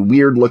and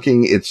weird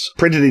looking. It's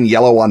printed in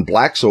yellow on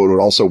black, so it would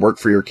also work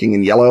for your King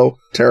in Yellow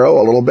tarot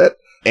a little bit.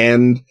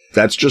 And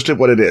that's just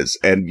what it is.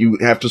 And you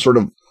have to sort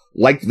of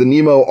like the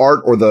Nemo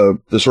art or the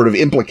sort of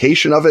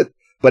implication of it,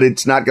 but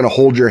it's not going to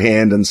hold your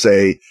hand and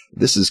say,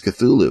 this is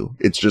Cthulhu.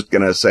 It's just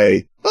going to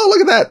say, oh,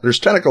 look at that. There's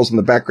tentacles in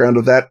the background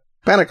of that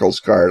Pentacles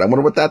card. I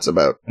wonder what that's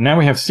about. And now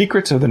we have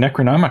Secrets of the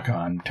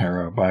Necronomicon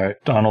Tarot by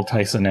Donald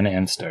Tyson and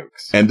Ann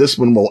Stokes. And this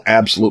one will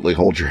absolutely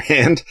hold your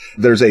hand.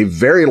 There's a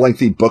very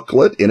lengthy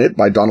booklet in it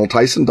by Donald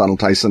Tyson.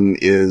 Donald Tyson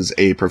is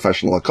a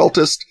professional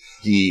occultist.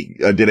 He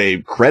did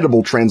a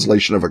credible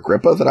translation of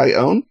Agrippa that I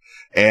own,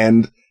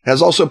 and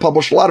has also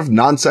published a lot of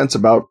nonsense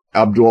about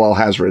Abdul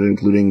al-Hazred,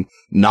 including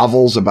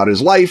novels about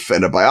his life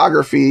and a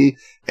biography,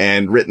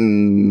 and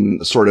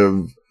written sort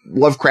of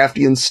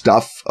Lovecraftian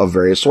stuff of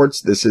various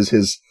sorts. This is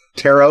his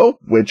tarot,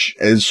 which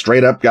is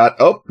straight up got,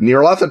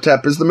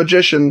 Nyarlathotep is the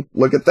magician.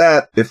 Look at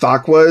that.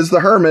 Ithaqua is the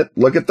hermit.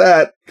 Look at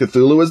that.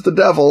 Cthulhu is the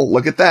devil.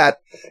 Look at that.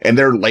 And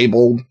they're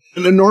labeled.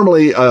 And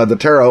normally, the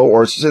tarot,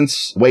 or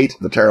since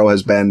the tarot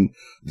has been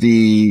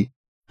the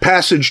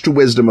passage to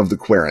wisdom of the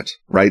querent,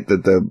 right?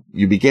 That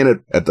you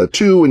begin at the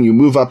 2 and you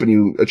move up and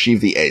you achieve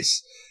the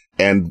ace.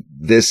 And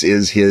this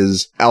is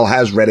his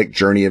Alhazredic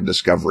journey of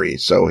discovery.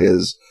 So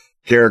his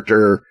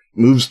character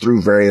moves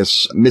through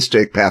various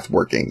mystic path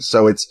workings.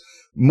 So it's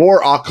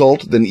more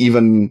occult than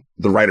even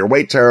the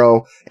Rider-Waite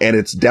Tarot, and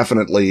it's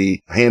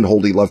definitely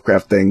handholdy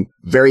Lovecraft thing.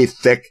 Very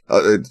thick.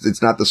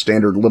 It's not the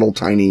standard little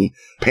tiny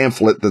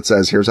pamphlet that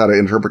says, here's how to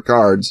interpret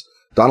cards.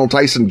 Donald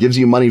Tyson gives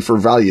you money for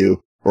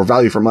value, or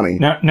value for money.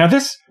 Now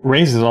this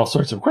raises all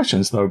sorts of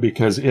questions, though,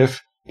 because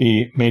if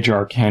the major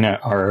arcana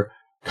are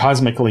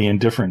cosmically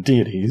indifferent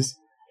deities,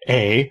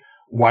 A,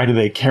 why do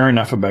they care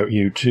enough about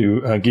you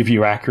to give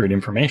you accurate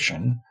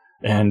information?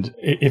 And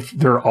if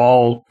they're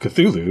all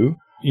Cthulhu,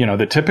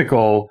 the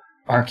typical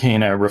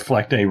arcana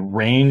reflect a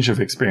range of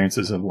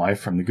experiences of life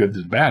from the good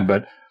to the bad,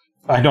 but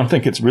I don't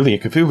think it's really a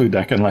Cthulhu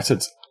deck unless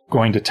it's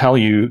going to tell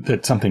you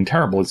that something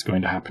terrible is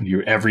going to happen to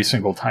you every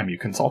single time you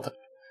consult it.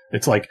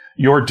 It's like,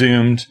 you're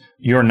doomed,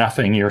 you're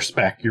nothing, you're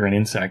speck, you're an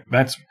insect.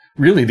 That's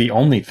really the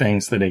only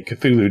things that a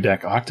Cthulhu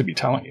deck ought to be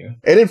telling you.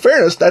 And in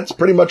fairness, that's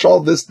pretty much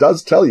all this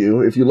does tell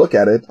you, if you look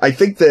at it. I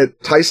think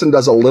that Tyson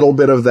does a little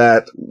bit of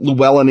that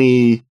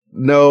Llewellyn-y,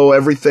 no,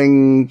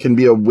 everything can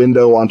be a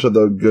window onto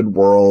the good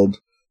world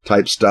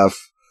type stuff.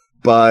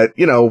 But,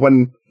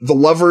 when the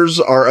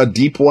lovers are a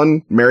deep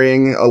one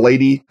marrying a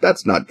lady,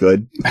 that's not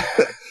good.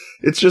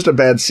 It's just a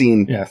bad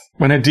scene. Yes.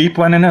 When a deep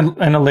one and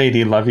a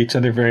lady love each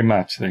other very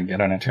much, they get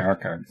on a tarot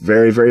card.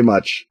 Very, very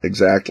much.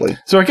 Exactly.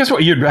 So I guess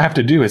what you'd have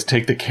to do is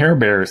take the Care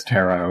Bears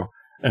tarot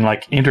and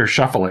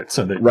intershuffle it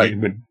so that you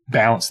would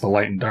balance the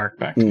light and dark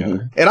back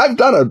together. And I've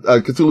done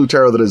a Cthulhu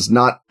tarot that has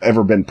not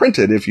ever been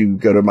printed. If you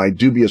go to my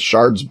Dubious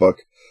Shards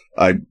book,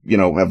 I,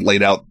 have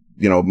laid out,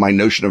 my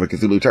notion of a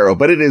Cthulhu tarot,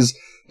 but it is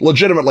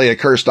legitimately a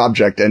cursed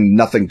object and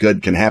nothing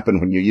good can happen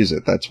when you use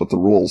it. That's what the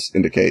rules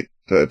indicate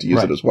to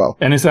use it as well.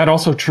 And is that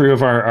also true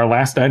of our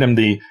last item,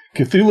 the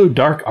Cthulhu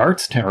Dark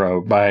Arts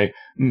Tarot by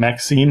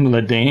Maxime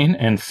Ledane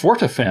and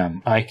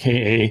Fortifem,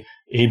 aka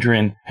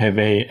Adrian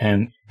Heve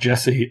and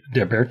Jesse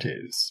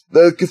Debertes?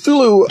 The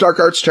Cthulhu Dark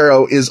Arts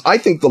Tarot is, I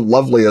think, the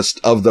loveliest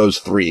of those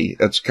three.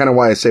 That's kind of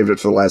why I saved it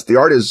for the last. The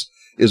art is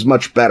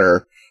much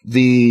better.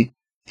 The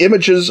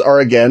images are,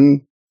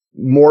 again,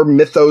 more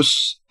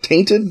mythos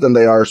tainted than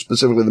they are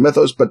specifically the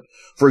mythos. But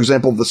for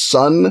example, the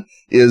sun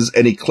is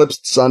an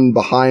eclipsed sun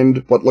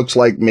behind what looks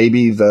like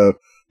maybe the,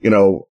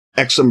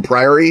 Exham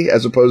Priory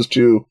as opposed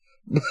to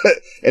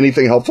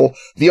anything helpful.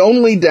 The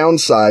only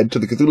downside to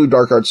the Cthulhu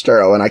Dark Arts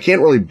Tarot, and I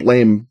can't really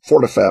blame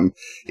Fortifem,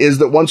 is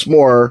that once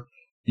more,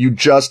 you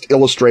just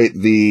illustrate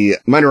the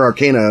minor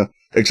arcana,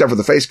 except for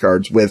the face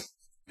cards, with,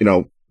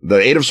 the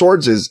Eight of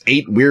Swords is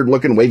 8 weird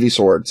looking wavy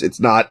swords. It's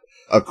not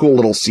a cool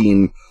little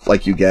scene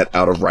like you get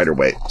out of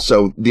Rider-Waite.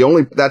 So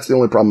that's the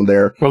only problem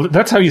there. Well,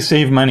 that's how you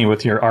save money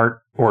with your art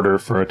order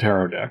for a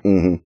tarot deck.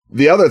 Mm-hmm.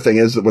 The other thing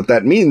is that what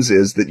that means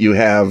is that you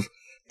have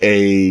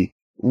a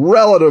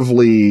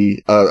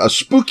relatively, a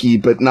spooky,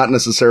 but not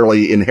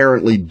necessarily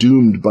inherently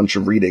doomed bunch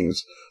of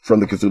readings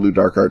from the Cthulhu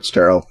Dark Arts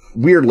Tarot,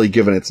 weirdly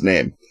given its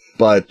name.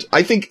 But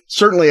I think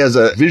certainly as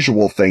a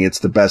visual thing, it's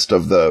the best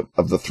of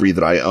the three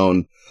that I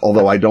own.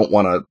 Although I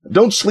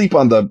don't sleep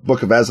on the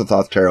Book of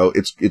Azathoth Tarot.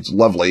 It's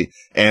lovely.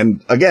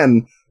 And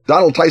again,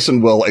 Donald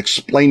Tyson will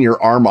explain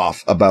your arm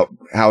off about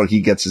how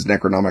he gets his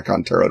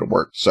Necronomicon Tarot to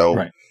work.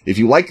 So if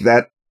you like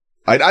that,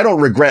 I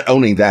don't regret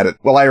owning that.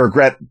 Well, I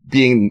regret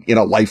being in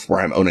a life where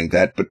I'm owning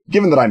that, but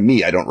given that I'm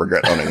me, I don't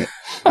regret owning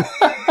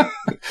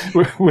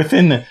it.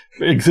 Within the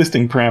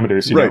existing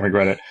parameters, you don't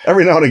regret it.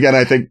 Every now and again,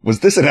 I think, was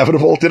this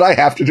inevitable? Did I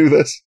have to do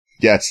this?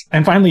 Yes.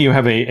 And finally, you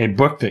have a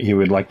book that you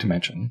would like to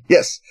mention.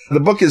 Yes.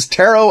 The book is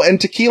Tarot and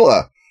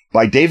Tequila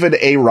by David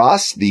A.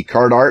 Ross. The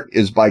card art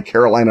is by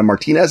Carolina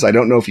Martinez. I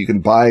don't know if you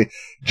can buy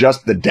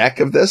just the deck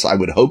of this. I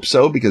would hope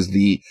so, because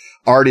the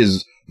art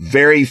is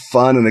very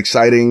fun and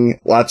exciting.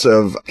 Lots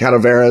of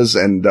calaveras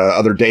and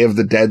other Day of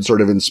the Dead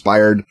sort of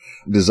inspired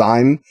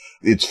design.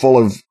 It's full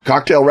of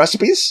cocktail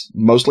recipes,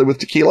 mostly with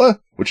tequila,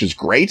 which is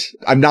great.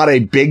 I'm not a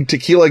big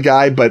tequila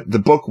guy, but the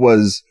book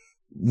was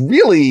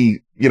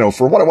really,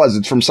 for what it was,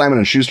 it's from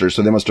Simon & Schuster,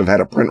 so they must have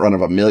had a print run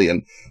of 1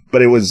 million.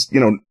 But it was,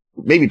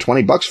 maybe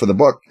 $20 for the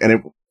book,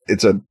 and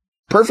it's a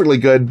perfectly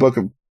good book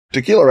of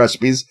tequila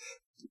recipes.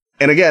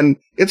 And again,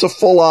 it's a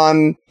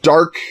full-on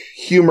dark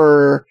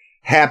humor,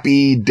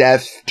 happy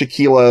death,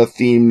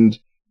 tequila-themed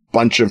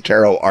bunch of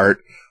tarot art,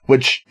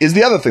 which is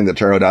the other thing that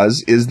tarot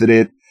does, is that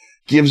it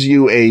gives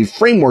you a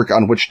framework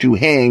on which to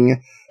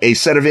hang a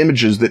set of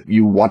images that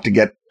you want to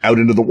get out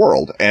into the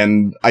world.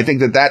 And I think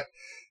that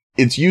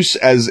its use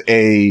as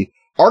a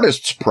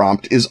artist's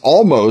prompt is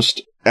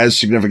almost as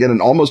significant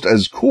and almost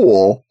as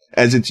cool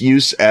as its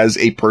use as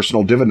a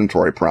personal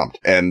divinatory prompt.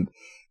 And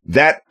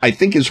that, I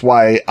think, is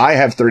why I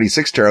have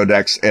 36 tarot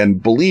decks.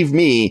 And believe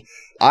me,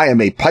 I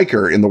am a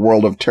piker in the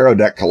world of tarot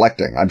deck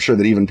collecting. I'm sure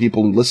that even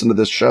people who listen to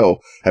this show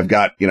have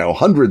got,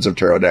 hundreds of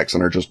tarot decks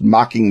and are just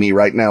mocking me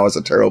right now as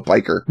a tarot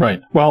piker.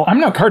 Right. Well, I'm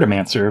no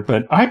cartomancer,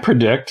 but I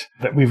predict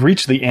that we've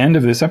reached the end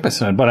of this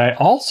episode. But I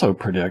also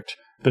predict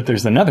that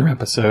there's another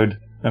episode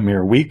a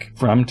mere week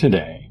from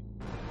today.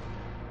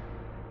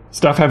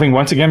 Stuff having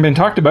once again been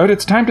talked about,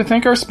 it's time to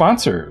thank our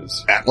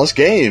sponsors. Atlas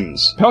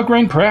Games.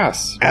 Pelgrane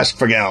Press. Ask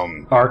for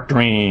Gelm. Arc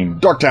Dream.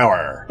 Dark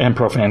Tower. And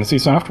Pro Fantasy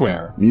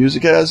Software.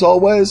 Music, as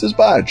always, is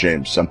by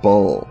James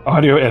Semple.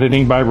 Audio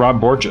editing by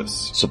Rob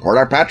Borges. Support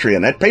our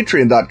Patreon at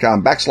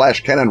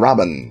patreon.com/Ken and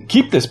Robin.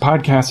 Keep this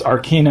podcast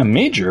Arcana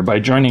Major by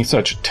joining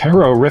such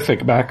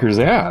terrorific backers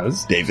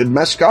as David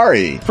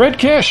Mascari, Fred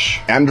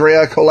Kish,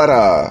 Andrea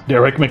Coletta,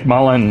 Derek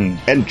McMullen,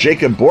 and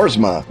Jacob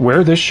Boersma.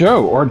 Wear this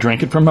show or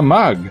drink it from a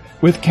mug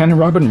with Ken and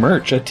Robin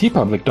merch at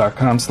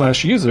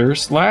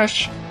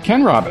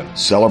tpublic.com/user/KenRobin.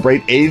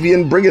 Celebrate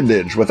avian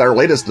brigandage with our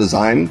latest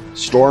design,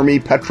 Stormy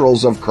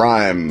Petrels of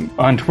Crime.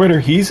 On Twitter,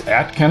 he's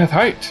at Kenneth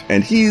Hite.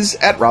 And he's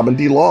at Robin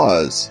D.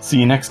 Laws. See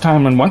you next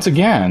time when once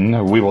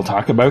again we will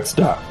talk about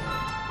stuff.